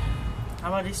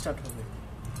আবার রিস্টার্ট হবে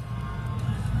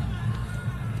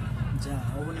যা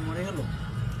অবনী মরে গেল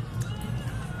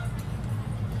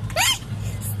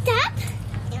Stop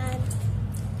and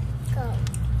go.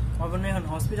 অবনী এখন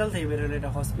হসপিটাল থেকে বের হলো এটা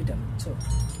হসপিটাল বুঝছো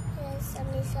Yes, I'm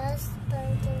the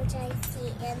suspect which I see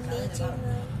in major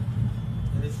room.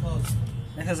 Resource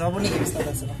দেখা যাবো নি অবস্থা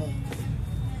আছে এখন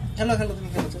খেলো তুমি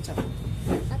খেলো চাচা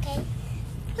Okay.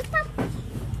 What's up?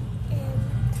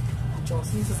 চস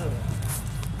নিচে যাবে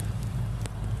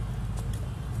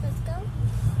Let's go.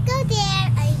 Go there.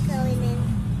 Are you going in?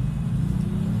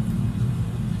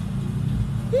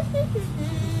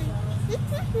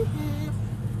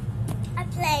 A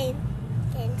plane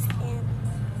can stand.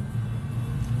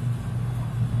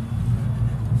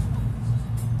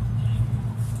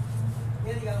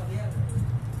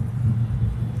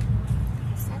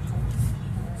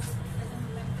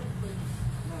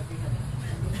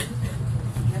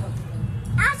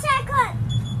 I'll check one.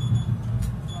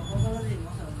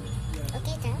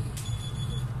 Okay, Dad.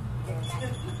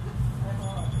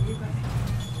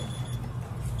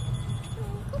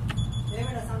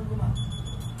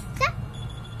 Stop.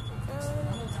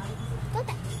 Go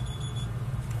back.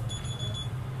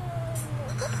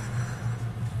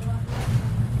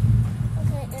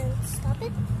 Okay, and stop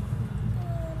it.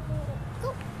 Go.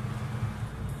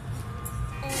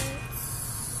 And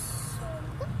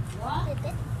go. Flip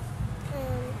it.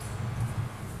 And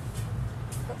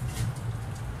go.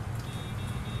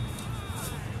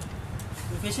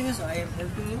 ফেসে গেছো I am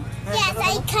helping you Yes,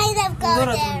 I kind of go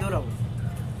দৌড়াও তুমি there.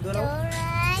 দৌড়াও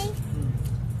Alright.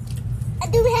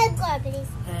 Do help go,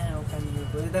 please. হ্যাঁ ওকে আমি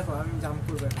বলে দেখো আমি জাম্প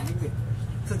করবো এখন দেখবে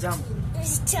তো জাম্প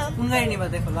Just jump. কোন গাড়ি নিবা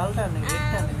দেখো লালটা নেই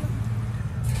রেডটা নেই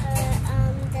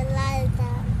The Lalta.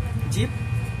 Zip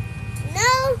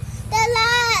No, the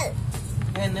Lal.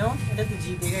 হ্যাঁ নেও এটা তো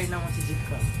জিপ এই গাড়ির নাম হচ্ছে zip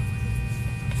car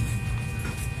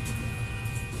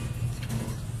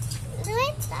Do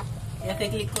it. Stop. এফে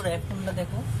ক্লিক করো এফ কোনটা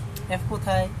দেখো এফ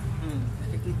কোথায়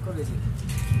এফে ক্লিক করে zip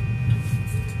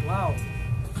wow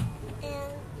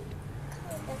And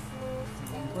kind of move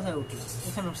down. কোথায় উঠলো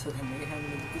এখানে উঠছে এখানে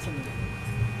পিছনে দেখো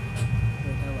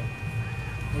ওইটা আবার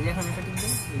এই যে এখন এটা টিপ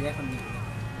দিন এই যে এখন টিপ দিন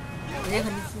এই যে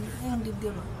এখন টিপ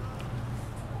দিও না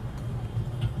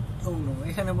ও নো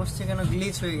এখানে বসছে কেন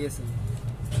গ্লিচ হয়ে গেছে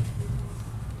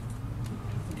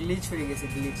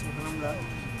এখন আমরা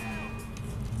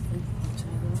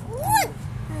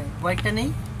হ্যাঁ হোয়াইটটা নেই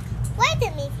Wait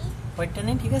a minute. হোয়াইটটা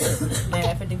নেই ঠিক আছে না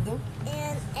এফে টিপ দাও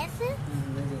And F.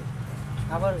 এই যে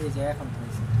আবার এই যে এখন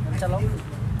হয়েছে এখন চালাও And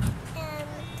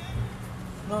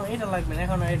নো এটা লাগবে না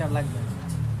এখন আর এটা লাগবে না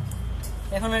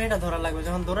এখন আর এটা ধরা লাগবে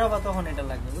যখন ধরাবা তখন এটা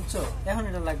লাগবে বুঝছো এখন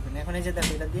এটা লাগবে না এখন এই যে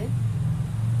দেখো এটা দিয়ে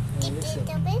এই দেখছো?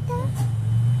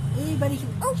 এই বাড়ি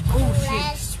oh, shit.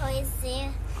 crash choice there.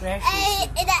 Crash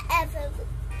The F.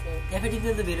 এফে টিপ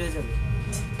দিলে তো বের হয়ে যাবে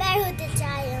Bear with the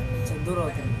giant. আচ্ছা দৌড়াও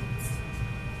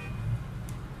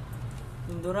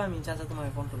তুমি দৌড়াও আমি চাচা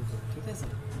তোমাকে কন্ট্রোল করবো ঠিক আছে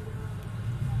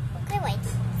Okay, wait.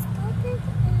 Stop it.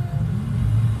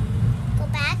 Go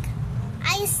back.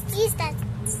 I use that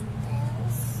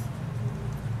stairs.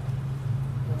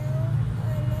 No.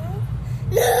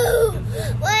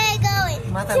 Where are you going?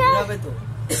 মাথা ঘুরাবে তো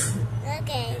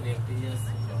Okay. একটি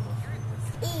আছে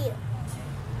Ew.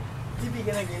 টিভি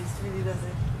কেন গেমস টিভি দিতেছে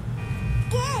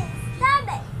Stop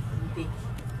it.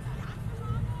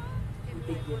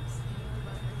 ইপিক গেমস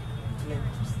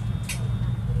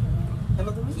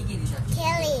কি কি দিছ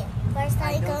Kelly. First I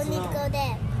I go don't need to know. go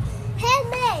there. Help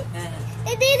me. হ্যাঁ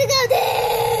I need to go there.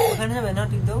 ওখানে যাবে না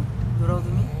টিপ দাও দৌড়াও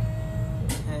তুমি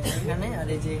হ্যাঁ এখানে আর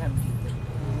এই যে এখানে টিপ দাও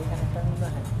এখানে একটা নিবা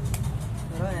হ্যাঁ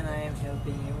ধরো and I am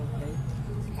helping you okay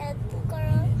Help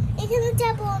করো। এখানে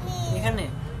যাবো আমি। এখানে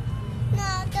না,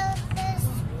 there's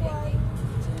one.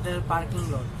 এটা পার্কিং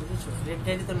লট বুঝেছো রেড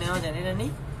গাড়ি তো নেওয়া যায় না এটা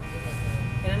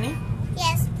নেই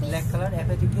Yes, ব্ল্যাক please. কালার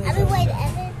এফে টিপ দাও আমি wait,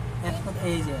 আমি এফ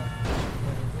এই যে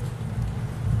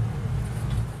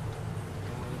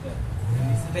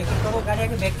ব্যাক করবো গাড়ি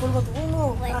আগে ব্যাক করবো তো ও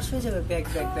ক্রাশ হয়ে যাবে ব্যাক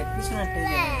পিছনে একটা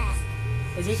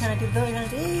এই যে এখানে টিপ দাও এখানে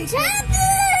এই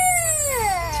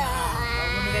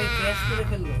গাড়ি ক্র্যাশ করে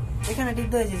ফেললো এখানে টিপ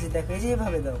দাও এই যে দেখো এই যে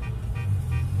এভাবে দাও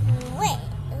wait.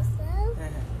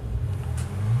 হ্যাঁ হ্যাঁ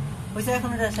ওইসে এখন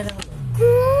এটা সেটা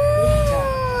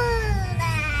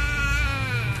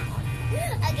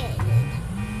Cool. Okay.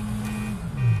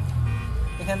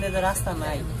 এখান দিয়ে তো রাস্তা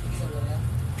নাই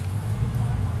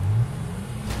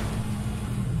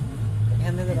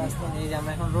এখান থেকে তো রাস্তা নেই যে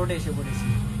আমরা এখন রোডে এসে পড়েছি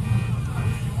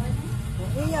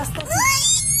এই আস্তে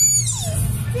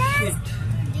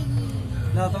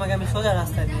না তোমাকে আমি সোজা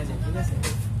রাস্তায় নিয়ে যাই ঠিক আছে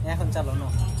এখন চলো না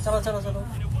চলো চলো চলো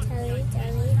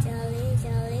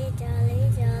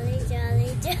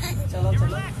চলো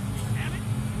চলো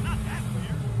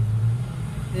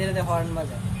এটাতে হর্ন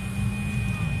বাজায়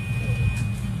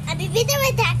আমি ভিতরে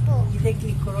থাকবো। ইতে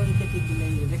ক্লিক করো ইতে টিপ দিলে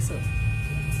এই যে দেখছো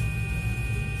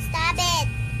Stop it.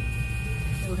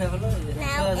 উঠে হলো এই যে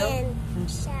Now চলো যাও in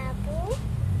shampoo.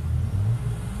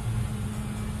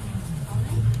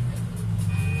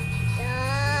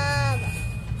 Stop.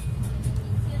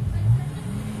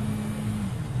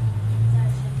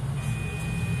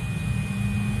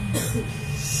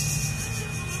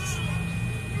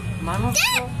 মানুষ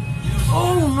ও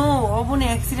নো অবনে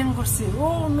অ্যাক্সিডেন্ট করছে ও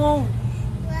নো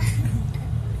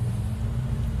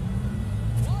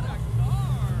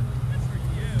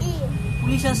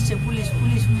পুলিশ আসছে পুলিশ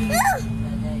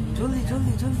জলদি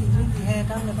জলদি জলদি জলদি হ্যাঁ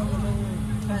টানলে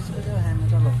হ্যাঁ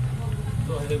চলো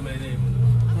तो है मैंने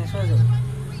হ্যাঁ সোজা যাও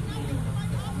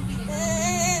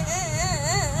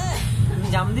তুমি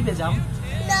জাম দিবে জাম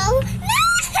No.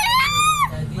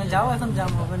 না যাও এখন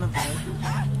জাম হবে না তো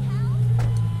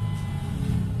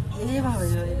এইভাবে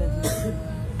যাও এটা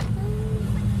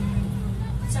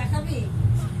চা খাবি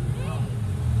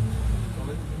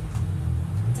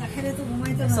চা খেলে তো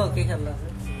ঘুমাইতো না ওকে খেলা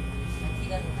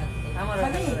ঠিক আছে থাকতে আমার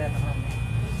খাবি?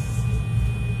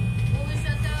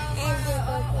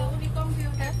 উনি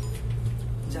কম্পিউটার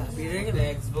যা বেরিয়ে গেলে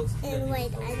Xbox And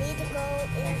wait, I need to go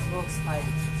in Xbox 5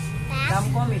 back. দাম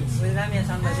কমই ওই দামই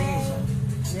সামনে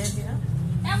দেখেছি না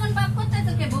এমন ভাব করতে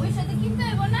তোকে ভবিষ্যতে কিনতে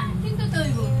হইব না কিন্তু তো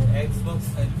হইব Xbox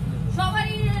 5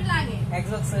 সবারই লাগে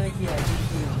Xbox কি হয়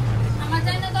আমার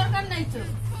জানা দরকার নাই তো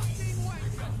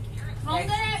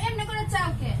রংটা এমনি করে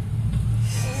চাওকে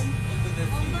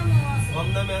কম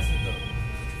দামে আছে তো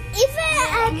If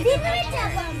ভিতরে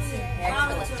যাবো আমি।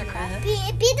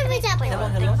 ভিতরে যাবো।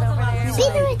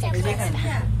 ভিতরে যাবো।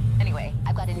 Anyway,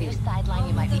 I've got a new sideline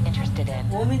you might be interested in.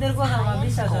 ওমিদের কথা আমার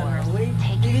বিশ্বাস হয় না ওই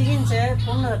টিভি কিনছে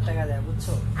 15,000 টাকা দেয়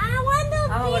বুঝছো I want to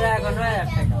আমার ঘরে এখন 9,000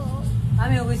 টাকা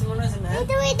আমি ওইছি মনে হচ্ছে না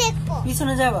ভিতরে দেখবো।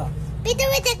 পিছনে যাবা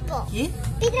ভিতরে দেখবো। কি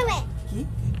ভিতরে। কি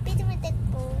ভিতরে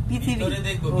দেখবো। পৃথিবী ভিতরে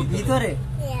দেখবো, ও, ভিতরে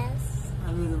Yes.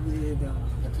 আমি তো বুঝিয়ে দেওয়া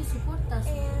কিছু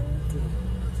করতাছে And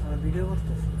আমার ভিডিও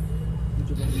করতেছে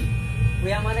ইউটিউবে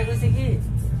ওই আমারে কইছে কি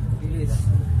ভিডিও দাও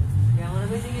ওই আমারে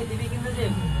কইছে কি টিভি কিনতে যে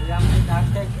ওই আমি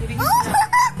ডাক্তার টিভি কিনতে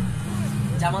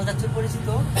জামাল দাচুর পরিচিত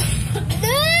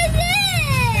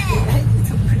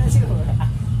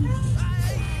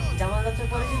জামাল দাচুর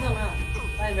পরিচিত না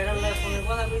তাই বেড়াল ফোনের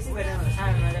কথা কইছি বেড়াল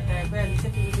 9,500 টাকা করে নিচে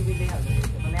টিভি দেখা যায়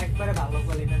মানে একবারে ভালো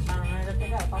কোয়ালিটি 9,500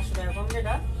 টাকা 500 টাকা কম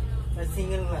যেটা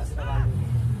সিঙ্গেল গ্লাস এটা ভালো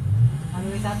আমি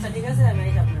ওই আচ্ছা ঠিক আছে আমি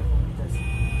এই আপনার ফোন দিতেছি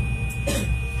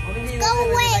go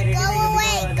away, go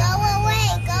away, go away,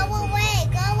 go away,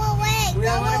 go away, ওই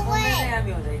go আমার ফোন away. দেয়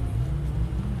আমিও যাইনি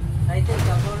তাইতে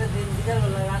কাপড়ে দিন বিকাল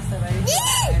বেলা রাস্তা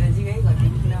বাইরে জিগাই বাকি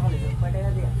কিনা হলে কয় টাকা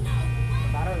দিয়া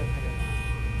 12,000 টাকা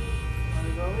আমি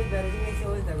গৌরী বাইরে জিগাইছি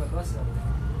ওই দেখো 10,000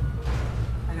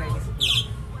 আমি গেছি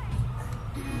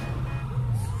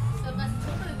সবাই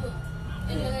ছোট হইব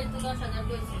এই জায়গায় তো 10,000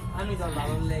 কইছে আমি তো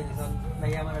ভালো লেগে গেছে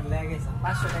ভাই আমার লেগে গেছে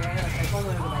 500 টাকা একটা কম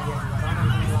হলো ভাই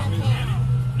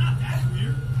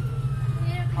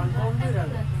কনফার্ম হয়ে গেল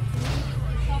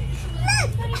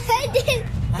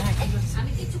হ্যাঁ কি করছিস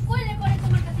আমি কিছু কইলে পরে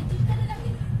তোমার কাছে ঠিক করে লাগে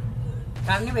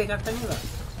কার নিবে কারটা নিবা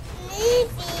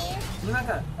Maybe. নিবা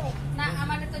কার না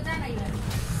আমারে তো জানাই না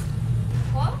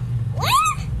ও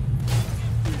What?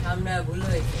 আমরা ভুল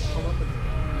হয়েছে ক্ষমা করে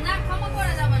না ক্ষমা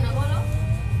করা যাবে না বলো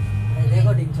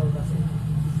রেকর্ডিং চলতেছে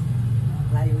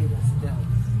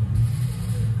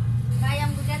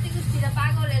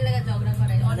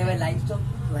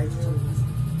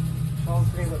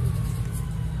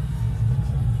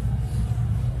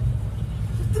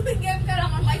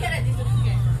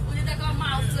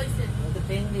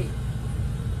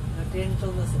ট্রেন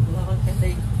চলতেছে তখন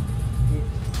খেতেই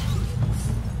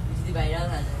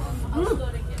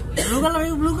ব্লু কালার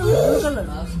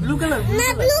না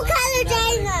ব্লু কালার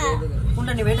চাই না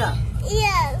কোনটা নিবে এটা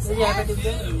ইয়েস এই যে একটা টিপ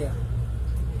দে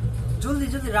জলদি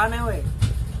জলদি রান অ্যাওয়ে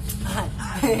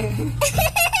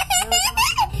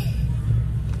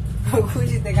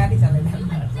খুশিতে গাড়ি চালায় না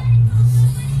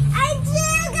আই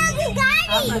চিল গাড়ি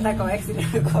আপনার দেখো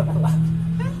অ্যাক্সিডেন্ট করো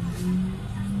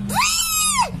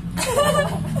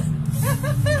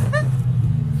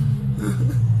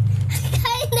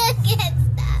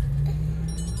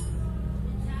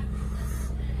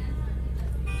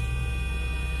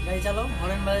গাড়ি চালাও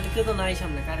হরেন বাজারে কেউ তো নাই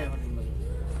সামনে কারে হরেন বাজারে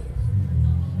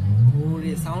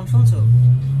ওরে সাউন্ড শুনছো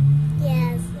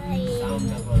ইয়েস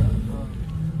সাউন্ডটা করা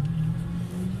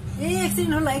এই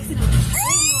অ্যাক্সিডেন্ট হলো অ্যাক্সিডেন্ট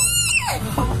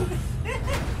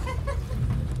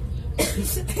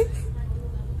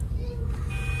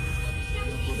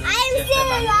I'm still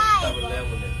alive.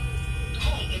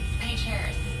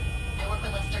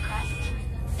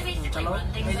 চালাও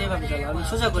এই যে ভাবে চালাও আমি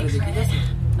সোজা করে দিই ঠিক আছে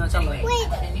না চালাও Wait.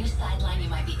 A new sideline you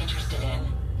might be interested in.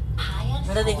 High-end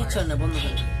এটা দেখিচ্ছ না বন্ধ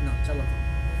করে না চালাও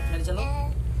গাড়ি চালাও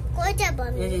কোটা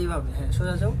বন্ধ এই যে এইভাবে হ্যাঁ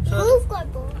সোজা যাও সোজা মুভ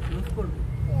করব মুভ করবে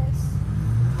ইয়েস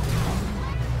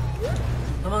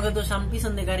তোমাকে তো সামনে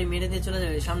পিছন দিয়ে গাড়ি মেরে দিয়ে চলে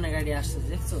যাবে সামনে গাড়ি আসছে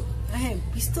দেখছো হ্যাঁ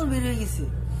পিস্তল বের হয়ে গেছে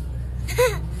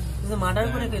তুমি মার্ডার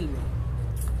করে ফেলবে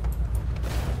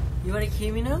এবারে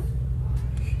খেয়েমি না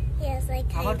ইয়েস আই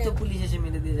আবার কাইন্ড তো অফ পুলিশ এসে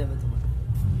মেরে দিয়ে যাবে তোমার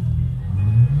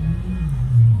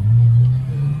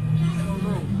Oh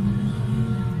no.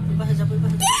 ওই পাশে যাবো, ওই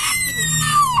পাশে যাবো।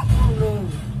 Oh no.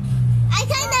 I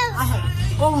kind of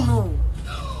Oh no.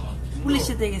 Police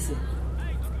এসে গেছে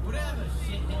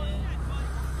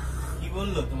কি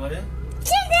বললো তোমারে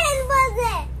chicken was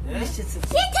it পুলিশ এসেছে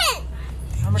chicken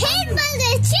আমরা hit was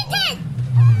it chicken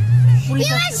police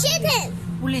you are আসছে chicken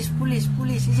পুলিশ পুলিশ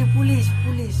পুলিশ এই যে police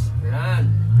police run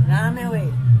run away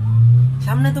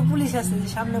সামনে তো পুলিশ আছে যে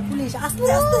সামনে পুলিশ আস্তে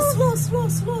আস্তে স্লো স্লো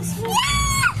স্লো স্লো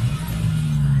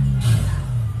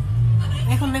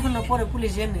এখন দেখুন না পরে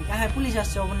পুলিশ এর নেই হ্যাঁ পুলিশ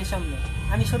আসছে অবনীর সামনে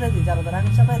আমি সরে দিই যারো আমি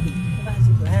চাপাই দিই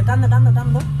হ্যাঁ টান দো টান দো টান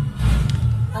দো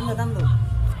টান দো টান দো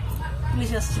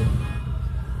পুলিশ আসছে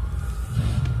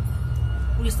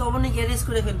পুলিশ তো অবনীকে অ্যারেস্ট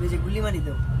করে ফেলবে যে গুলি মারি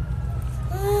দাও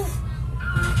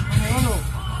ওনো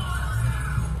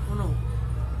ওনো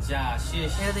যা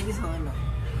শেষ এটা দেখিস হয় না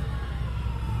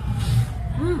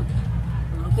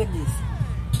look at this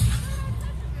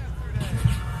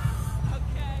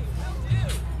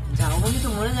যা অবনী তো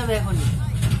মরে যাবে এখনই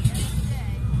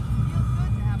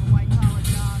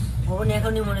অবনী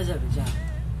এখনই মরে যাবে যা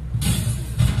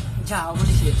যা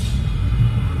অবনী শেষ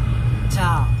যা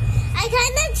I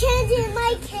kind of changing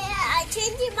my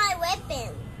changing my weapon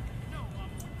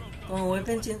তোমার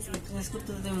ওয়েপেন চেঞ্জ করতে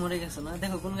তুমি মরে গেছো না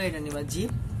দেখো কোন গাড়িটা নিবা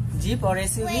zip zip or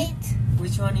SUV wait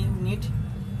which one you need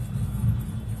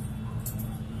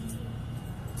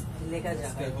লেখা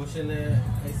যাক হোসেনে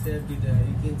এসে দুইটা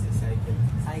কিনছে সাইকেল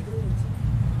সাইকেল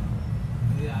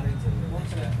এই আরেকজন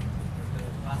আচ্ছা।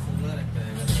 5,000 একটা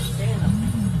 11,000 দেখে না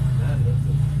না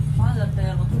নতুন 5,000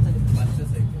 টাকার মতো থাকে বাচ্চা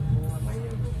সাইকেল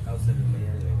মাইয়া কাউসারের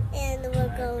মাইয়া লাগে and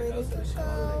we're going to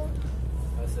go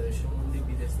কাউসারের সম্বন্ধে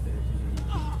বিদেশ থেকে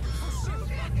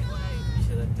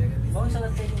 20,000 টাকা দিয়েছে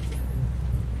বংশালার থেকে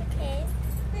okay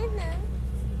I know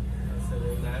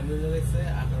কাউসারের নাম রয়েছে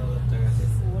 18,000 টাকা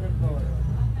দিয়েছে ওরে বাবা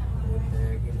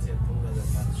কিনছে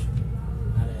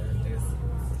 15,500 আর 1,000 টাকা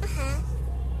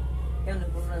কেমন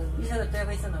 20,000 টাকা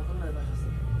পাইছে না 15,000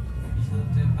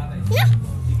 20,000 টাকা পাঠাইছে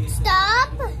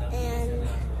stop and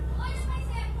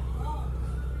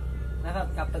দেখো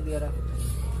কাপটা দিয়ে রাখো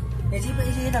এই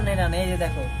যে এটা নেই না এই যে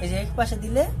দেখো এই যে এক পাশে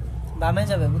দিলে বামে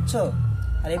যাবে বুঝছো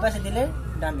আর এই পাশে দিলে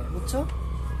ডানে বুঝছো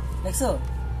দেখছো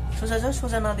সোজা যাও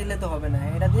সোজা না দিলে তো হবে না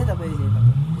এটা দিয়ে তারপর এই যে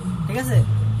এইভাবে। ঠিক আছে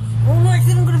ও নো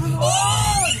অ্যাক্সিডেন্ট করে ফেলবো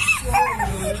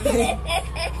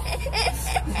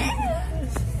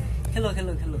খেলো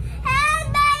খেলো খেলো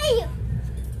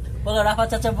বলো রাফা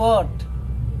চাচা বট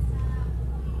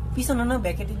পিছনে না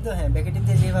ব্যাকে টিপ দাও হ্যাঁ ব্যাকে টিপ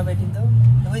দিয়ে যেভাবে টিপ দাও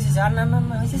হয়েছে আর না না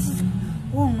না হয়েছে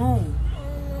ও নো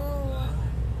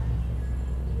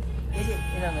এই যে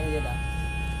এটা না এই যেটা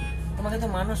তোমাকে তো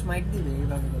মানুষ মাইট দিবে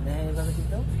এইভাবে বলে হ্যাঁ এইভাবে টিপ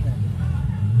দাও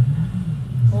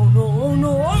ও নো ও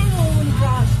নো ও নো উনি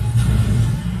crush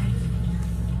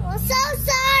I'm so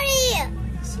sorry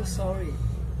so sorry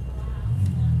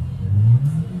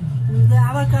তুমি তো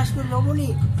আবার ক্রাশ করলো বলি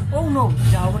ও নো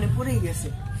যাও বলে পড়েই গেছে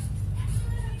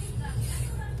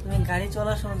তুমি গাড়ি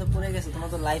চলার সময় তো পড়ে গেছে তোমার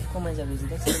তো লাইফ কমে যাবে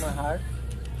দেখছো তোমার heart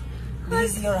this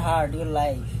is your heart your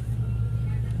life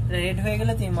red হয়ে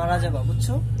গেলে তুমি মারা যাবা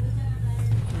বুঝছো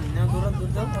নাও দৌড়াও,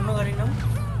 দৌড় দাও, অন্য গাড়ি নাও।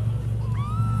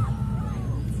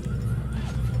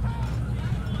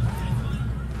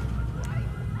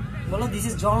 বলো this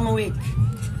is John Wick.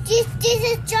 This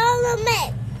is John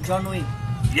Wick. John Wick.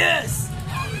 Yes.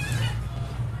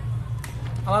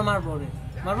 আবার মারবো রে,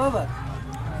 মারবো আবার।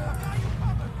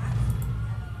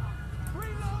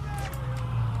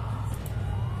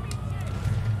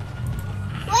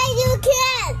 Wait, you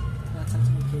can't. আচ্ছা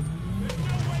ঠিক।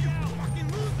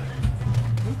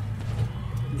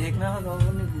 দেখ না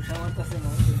গগনে ঘুষা মারতেছে না।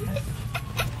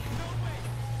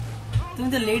 তুমি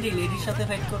তো লেডির সাথে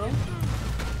ফাইট করো।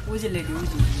 ওই যে লেডি, ওই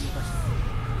যে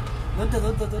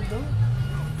ধরতো।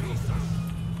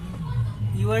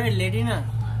 ইউ আর এ লেডি না,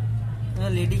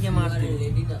 লেডিকে মারতে।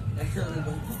 লেডি না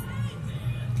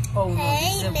Oh no, Hey,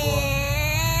 this is a boy. man.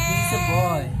 This is a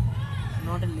boy,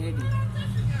 not a lady.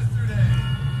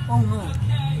 Oh no.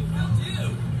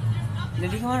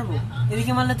 লেডিকে মারবো?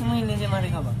 এদিকে মারলে তুমি নিজে মারে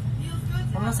খাবা।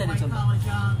 অন্য সাইডে চলো।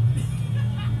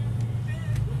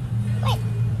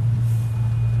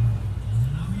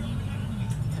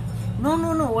 নো নো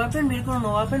নো, ওয়েপন বের করো না।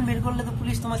 ওয়েপন বের করলে তো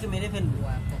পুলিশ তোমাকে মেরে ফেলবে।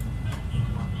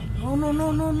 No no no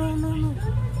no no no no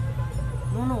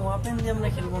no no, weapon দিয়ে আমরা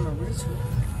খেলবো না, বুঝেছো?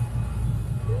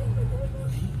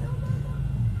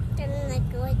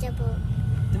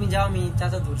 তুমি যাও, আমি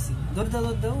চাচা ধরছি। ধরে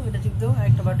দাও, এটা ঠিক দাও,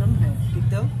 একটা বাটন, হ্যাঁ ঠিক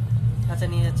দাও। আচ্ছা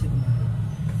নিয়ে যাচ্ছি তুমি।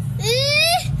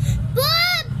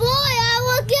 Boy, I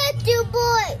will get you,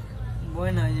 boy.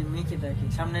 বয় না, এই যে মেয়েকে ডাকি,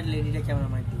 সামনের লেডিটা ক্যামেরা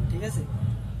মাইক দিবে, ঠিক আছে?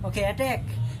 ওকে, attack.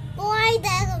 Boy,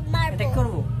 that's marble. Attack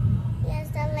করবো। Yes,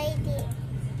 the lady.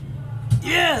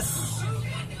 Yes.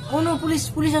 O no, police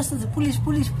আসতেছে, পুলিশ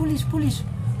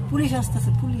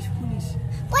আসতেছে, police.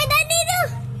 Wait, I need to.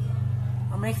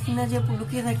 আমরা এক কিনারে যে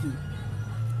লুকিয়ে থাকি,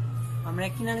 হ্যাঁ,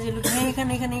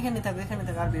 এখানে থাকো,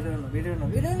 আর বেরোয়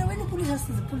না, পুলিশ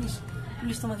আসতেছে,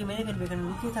 পুলিশ তোমাকে মেরে ফেলবে, এখানে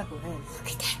লুকিয়ে থাকো। হ্যাঁ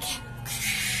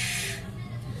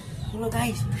বলো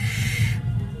গাইস।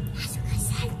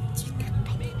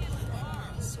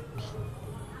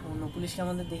 অন্য পুলিশকে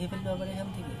আমাদের দেখে ফেলবে আবার এখান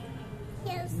থেকে।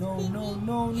 Yes. No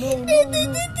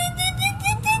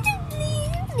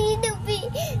Need to be.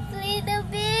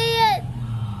 It.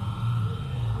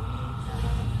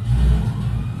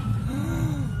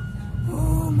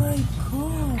 Oh my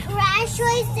god. Crash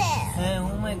choices. হ্যাঁ,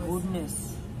 oh my goodness.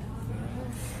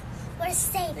 We're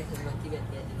safe.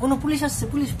 কোনো পুলিশ আসছে,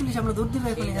 পুলিশ আমরা দৌড় দিব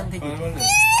এখন এখান থেকে।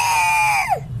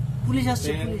 পুলিশ আসছে,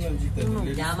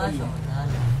 জামা সহ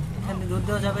এখানে দৌড়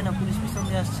দেওয়া যাবে না, পুলিশ পিছন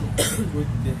দিয়ে আসছে।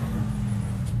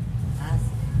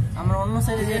 আমরা অন্য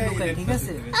সাইডে যেয়ে ঢুকাই, ঠিক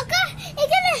আছে? Okay,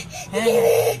 এখানে. হ্যাঁ,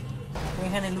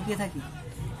 এখানে লুকিয়ে থাকি।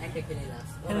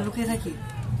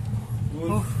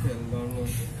 উফ,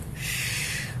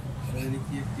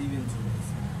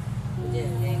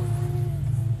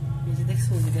 এই যে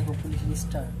দেখছো, দেখো পুলিশের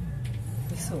স্টার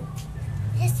দেখছো?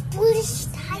 It's police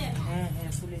type. হ্যাঁ,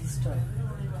 পুলিশ স্টার।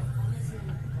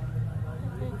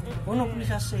 কোনো পুলিশ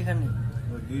আসছে এখানে?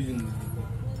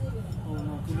 ও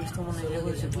নো, পুলিশ তো মনে হয়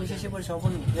বলছে, পুলিশ এসে পড়ছে।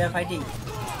 অপনি দে are fighting.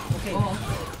 Okay,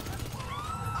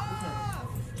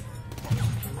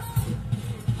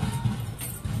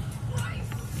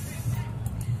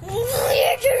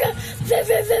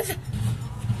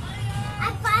 I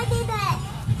find it.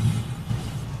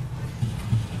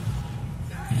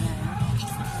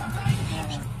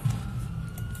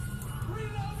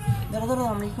 দাঁড়া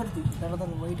আমরা ই করে দিই। দাঁড়া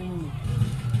ওয়েট এ মিনিট।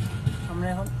 আমরা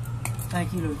এখন হ্যাঁ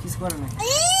কি হলো, কিছু করে না।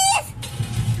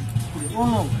 ও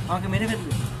নো, আমাকে মেরে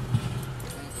ফেলবে।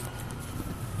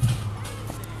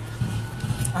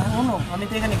 ও নো, আমি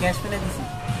তো এখানে গ্যাস ফেলে দিছি।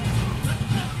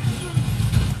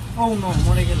 ও নো,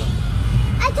 মরে গেল।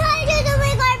 I told you to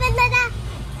make Corbin better.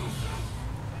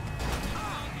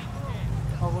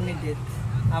 Abani death.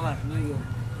 আবার নিয়ে গেল।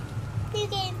 New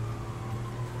game.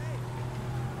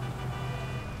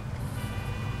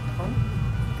 এখন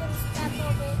Gonna stop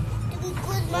over. To be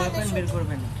good weapon বের মানুষ.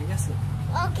 করবেন, ঠিক আছে?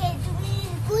 Okay, to be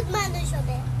good মানুষ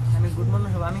হবে. আমি গুড মানুষ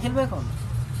হবো। আমি খেলবো এখন।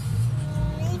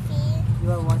 Maybe. You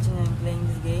are watching I am playing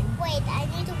this game. Wait, I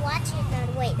need to watch it now.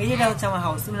 Wait. এই যেটা হচ্ছে আমার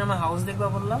হাউস। তুমি আমার হাউস দেখবা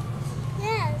বললাম?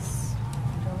 Yes.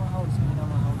 এটা আমার হাউস না।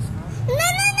 No,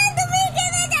 তুমি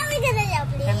এখানে যাও, এখানে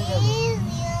যাবো। please.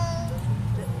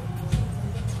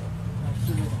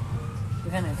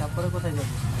 এখানে তারপরে কোথায়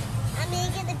যাবো? আমি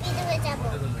এখানে ভিতরে যাবো।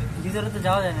 ভিতরে তো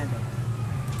যাওয়া যায় না। এটা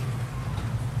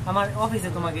আমার অফিসে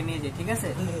তোমাকে নিয়ে যাই, ঠিক আছে?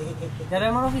 যাবে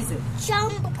আমার অফিসে?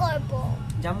 জাম্প করবো।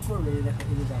 জাম্প করবে, এই দেখো,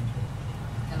 এই যে jump.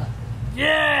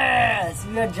 Yes,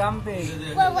 we are jumping.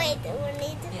 Well, wait, we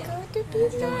need to go to be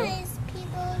nice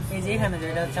people. এই যে এখানে যে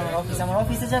এটা হচ্ছে আমার অফিস। আমার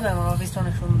অফিসে যাবে। আমার অফিসটা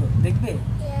অনেক সুন্দর, দেখবে?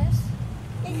 Yes.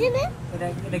 এখানে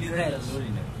এটা গ্রেট।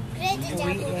 গ্রেড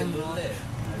যাবো।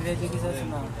 গ্যারেজে কিছু আছে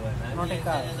না, নট এ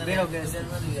কার, বেরো গ্যারেজ।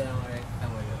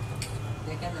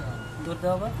 দূর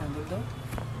দাও বা, হ্যাঁ দূর দাও।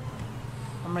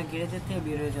 আমরা গ্যারেজের থেকে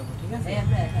বের হয়ে যাবো, ঠিক আছে?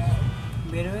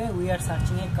 বের হয়ে উই আর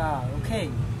সার্চিং এ কার, ওকে?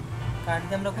 কার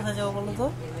দিয়ে আমরা কোথায় যাবো বলো তো?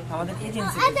 আমাদের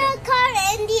এজেন্সি।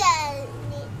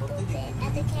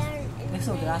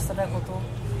 দেখছো রাস্তাটা কত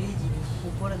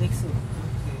উপরে, দেখছো?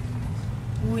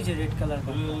 ওই যে রেড কালার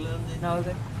না, ওই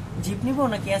জিপ নিবো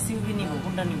নাকি এসইউভি নিবো,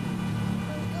 কোনটা নিবো?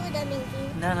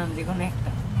 না না, দেখুন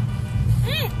একটা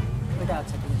ওইটা।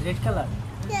 আচ্ছা ঠিক আছে, রেড কালার।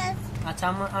 আচ্ছা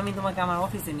আমি তোমাকে আমার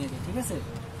অফিসে নিয়ে যাই, ঠিক আছে?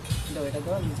 দাও এটা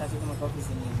দাও, আমি চাচি তোমাকে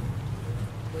অফিসে নিয়ে যাই।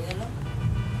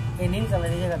 এই নীল কালার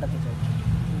এই জায়গাটাতে যাও,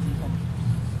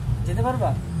 যেতে পারবা?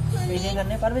 এই জায়গা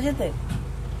নিয়ে পারবে যেতে?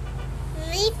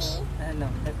 হ্যাঁ না,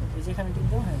 দেখো এই যেখানে ঠিক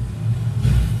দাও। হ্যাঁ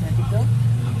হ্যাঁ ঠিক দাও,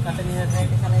 কাছে নিয়ে যাচ্ছে।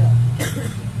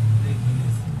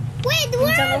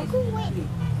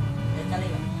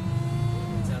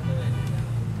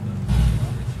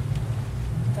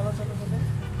 চলো চলো চলো,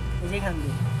 এই যেখান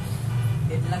দিয়ে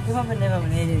এভাবে না, এভাবে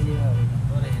না, এই যে যেভাবে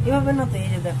এভাবে না তো, এই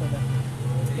যে দেখো দেখো,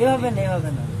 এভাবে না, এভাবে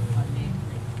না।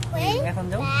 এখন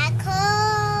যাও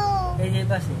এই যে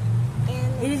পাশে,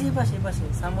 এই যে পাশে, পাশে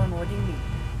সামওয়ান ওয়েটিং মি।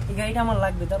 এই গাড়িটা আমার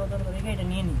লাগবে, দাঁড়ো দাঁড়ো, এই গাড়িটা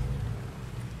নিয়ে নি।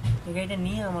 এই গাড়িটা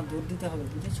নিয়ে আমার দৌড় দিতে হবে,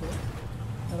 বুঝেছো?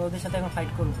 আর ওদের সাথে এখন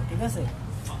ফাইট করবো, ঠিক আছে?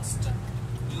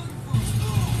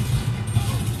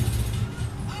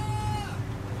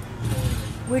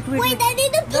 ওয়েট ওয়েট,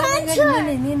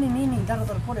 নিয়ে নি, দাঁড়ো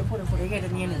দাঁড়ো, পরে পরে পরে, এই গাড়িটা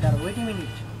নিয়ে নি, দাঁড়ো, wait a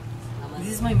minute, this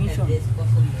is my mission.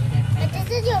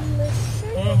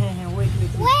 হ্যাঁ হ্যাঁ হ্যাঁ, ওয়েট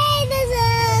ওয়েট,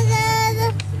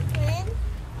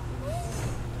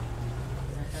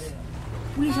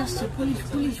 পুলিশ আসছে, পুলিশ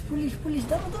পুলিশ পুলিশ পুলিশ,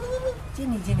 দাঁড়ো দাঁড়ো দাঁড়ো,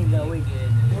 চিনি চিনি, ওয়েট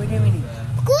ওয়েট এ মিনিট।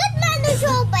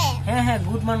 হ্যাঁ হ্যাঁ,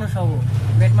 গুড মানুষ হবো,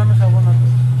 ব্যাড মানুষ হবো না তো।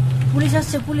 পুলিশ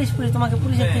আসছে, পুলিশ পুলিশ, তোমাকে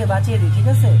পুলিশের থেকে বাঁচিয়ে দিই, ঠিক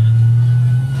আছে?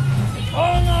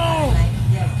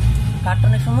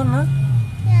 কার্টুনে সুন্দর না?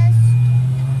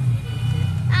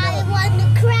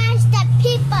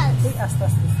 আস্তে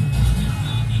আস্তে,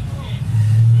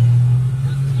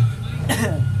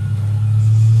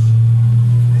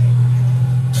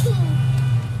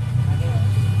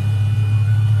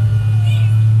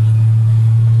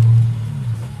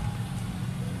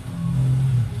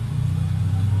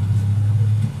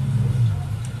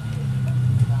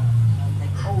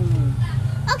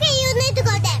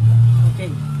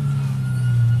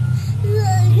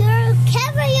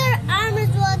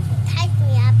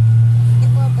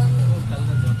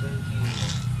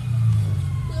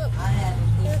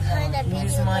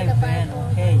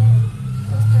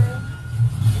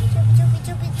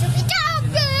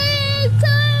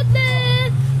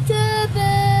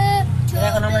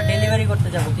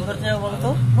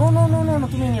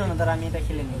 তুমি নিও না, তারা আমি এটা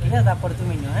খেলে নিই, ঠিক আছে? তারপরে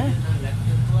তুমি নিও। হ্যাঁ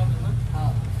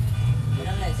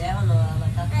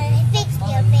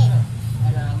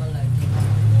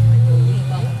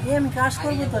আমি কাজ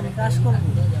করবো তো, আমি কাজ করবো।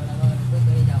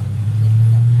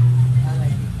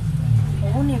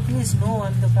 প্লিজ নো,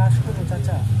 আমি তো কাজ করবো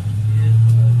চাচা।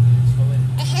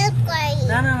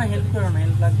 না না না, হেল্প করো না,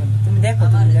 হেল্প লাগবে না। তুমি দেখো,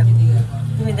 তুমি দেখো,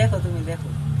 তুমি দেখো, তুমি দেখো,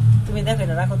 তুমি দেখো,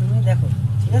 এটা রাখো, তুমি দেখো,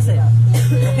 ঠিক আছে?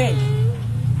 ওকে,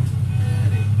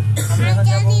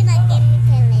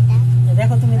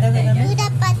 দেখো তুমি দেখো,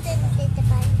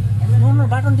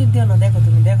 বাটন টিপ দিও না, দেখো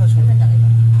তুমি দেখো, শুনে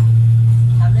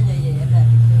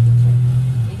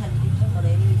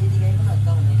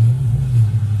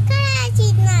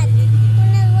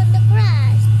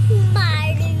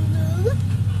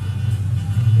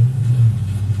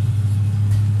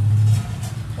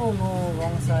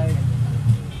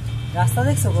রাস্তা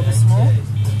দেখছো কত স্নো,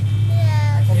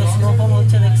 কত স্নোফল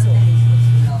হচ্ছে, দেখছো?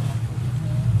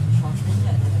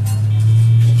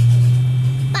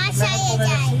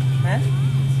 হ্যাঁ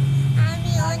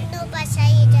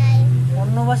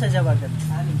অন্য বাসায় যাবা কেন?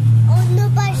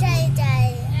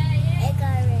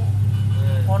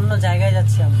 অন্য জায়গায়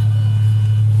যাচ্ছি আমরা।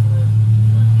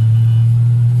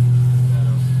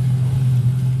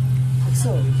 দেখছো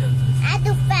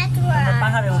আমরা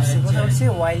পাহাড়ে উঠছি, কোথায় উঠছি?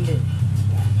 ওয়াইল্ডে।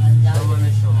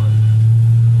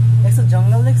 দেখছো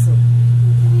জঙ্গল, দেখছো?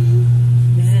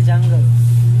 দিস ইজ জঙ্গল।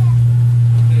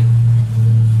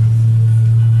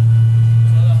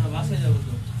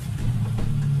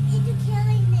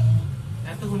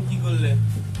 এতক্ষণ কি করলে?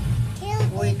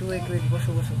 ওয়েট ওয়েট ওয়েট,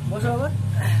 বসো বসো বসো আবার।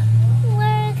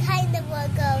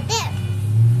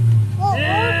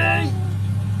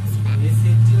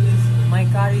 My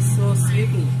car is so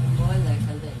sleepy.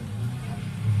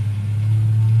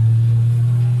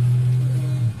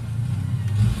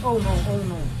 Oh no, oh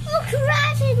no.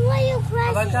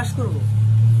 আবার ক্রাশ করবো,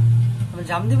 আমি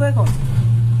জাম দিব এখন।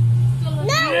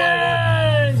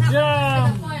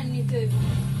 Jump! পয়েন্ট নিতে হইব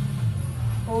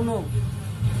Oh no!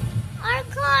 Our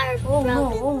car Oh no!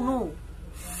 broken. Oh no!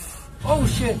 Oh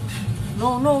shit! No!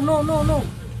 No! No! No! No!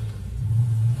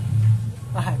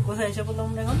 কোথায় এসে বললাম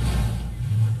আমরা এখন?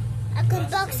 I could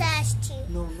box asked you.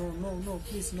 No! No! No! No!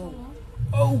 Please no!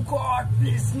 Oh God!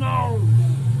 Please no!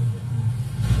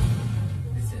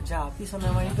 যা পিছনে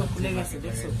আমার ইটো খুলে গেছে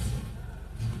দেখছো?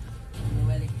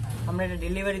 আমরা এটা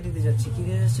ডেলিভারি দিতে যাচ্ছি। কি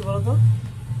দিতে যাচ্ছি বলো তো?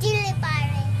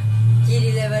 Delivery. কি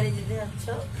ডেলিভারি দিতে যাচ্ছ?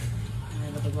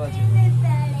 এটা তো বাজে।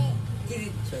 Delivery. কি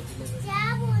দিচ্ছ ডেলিভারি?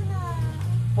 যাবো না।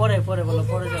 পরে বলো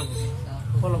পরে যাবো।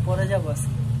 বলো পরে যাবো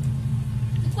আজকে।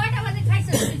 তুই কয়টা বাজে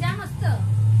খাইছস তুই জানোস তো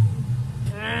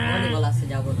মনে বলা আছে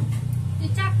যাবো না। তুই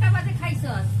 4টা বাজে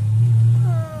খাইছস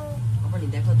আপনি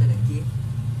দেখো তো এটা কি?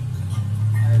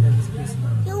 আরে এটা please no.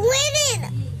 You winning.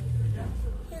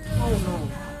 Oh no!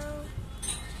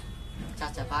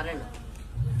 চাচা পারে না।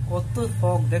 কত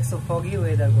ফগ দেখছো? foggy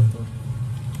weather কত?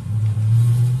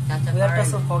 চাচা weather পারে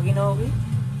so না। foggy না হবে?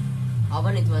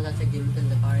 অবনি তোমার চাচা গেম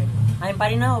খেলতে পারে না। আমি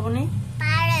পারি না অবনি?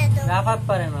 পারে তো। রাফাত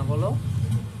পারে না বলো?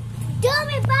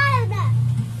 তুমি পারে না।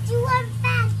 You are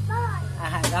fast boy.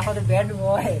 Rafat bad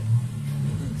boy.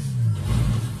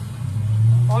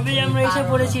 অবি আমরা এসে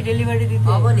পড়েছি ডেলিভারি দিতে।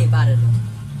 অবনি পারে না।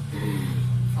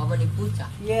 অবনি পুচা।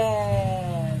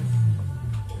 Yes.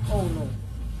 Oh no.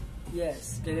 Yes,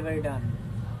 delivery done.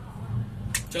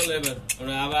 চলো এবার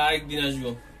আমরা আবার আরেকদিন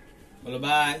আসবো বলো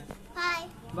বাই Bye.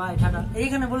 Bye, tata.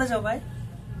 এইখানে বলে যাও বাই।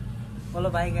 বলো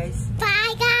bye guys.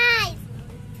 Bye guys.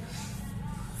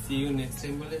 C you next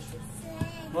time বলে এসো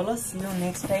বলো see you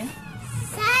next time.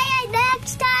 See you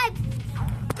next time.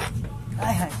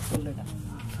 High high চললো এটা।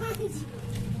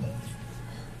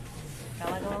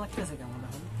 কালা লাগতেছে কেমন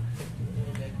এখন?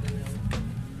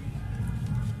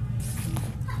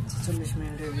 40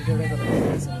 মিনিটের ভিডিওটা কত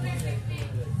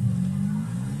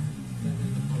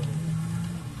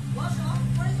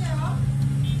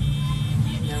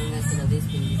Damn, that's another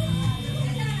spin.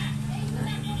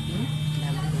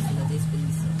 Damn, that's another spin.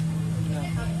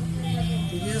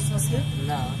 তুই দিয়েছিস আজকে?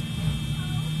 না।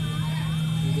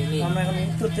 গেমি আমরা এখন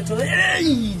উত্তরতে চলে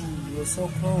এই so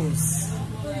close.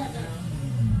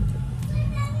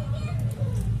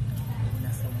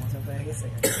 মজা পেয়ে গেছে।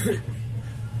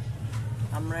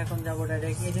 আমরা এখন যাবো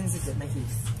ডাইরেক্ট এজেন্সিতে নাকি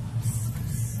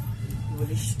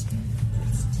বলিস?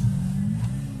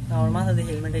 আমার মাথা দিয়ে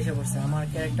হেলমেট এসে পড়ছে। আমার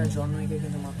ক্যারেক্টার জন উইকে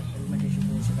কিন্তু মাথায় হেলমেট এসে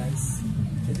পড়েছে গাইস।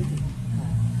 দিদি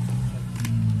হ্যাঁ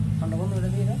ঠান্ডা বন্ধ করে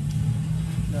দিয়ে দাও।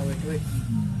 ওয়েট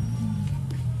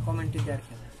কমেন্টে দেওয়ার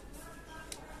খেলা।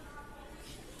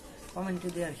 কমেন্টে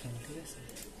দেওয়ার খেলা ঠিক আছে?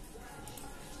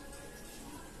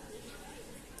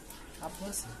 আপু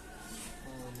আছে?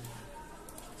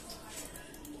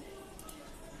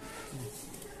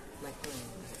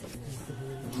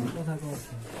 কথা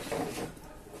কচ্ছে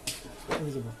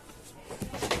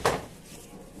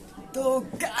তো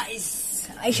গাইস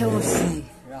আইসা বসছি।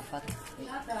 রাফাত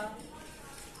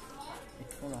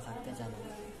ফোন থাকতে জানো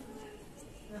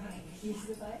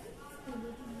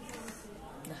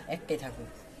না একটাই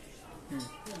থাকুক।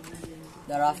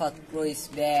 The Rafat Pro is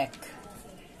back.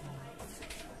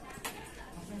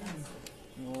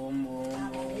 Boom, boom,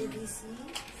 boom.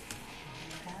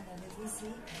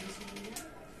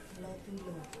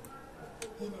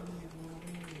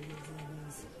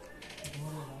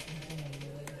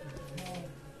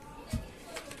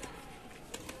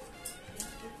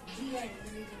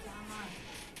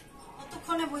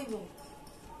 কতক্ষণে বইব?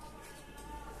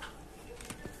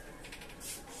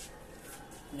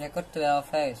 রেকর্ড তো অফ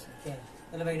হয়ে গেছে।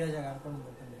 তাহলে বাইরে জায়গা আর কোন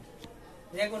দরকার নেই।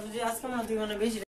 রেকর্ড যদি আজকে না তুই মানে বেশি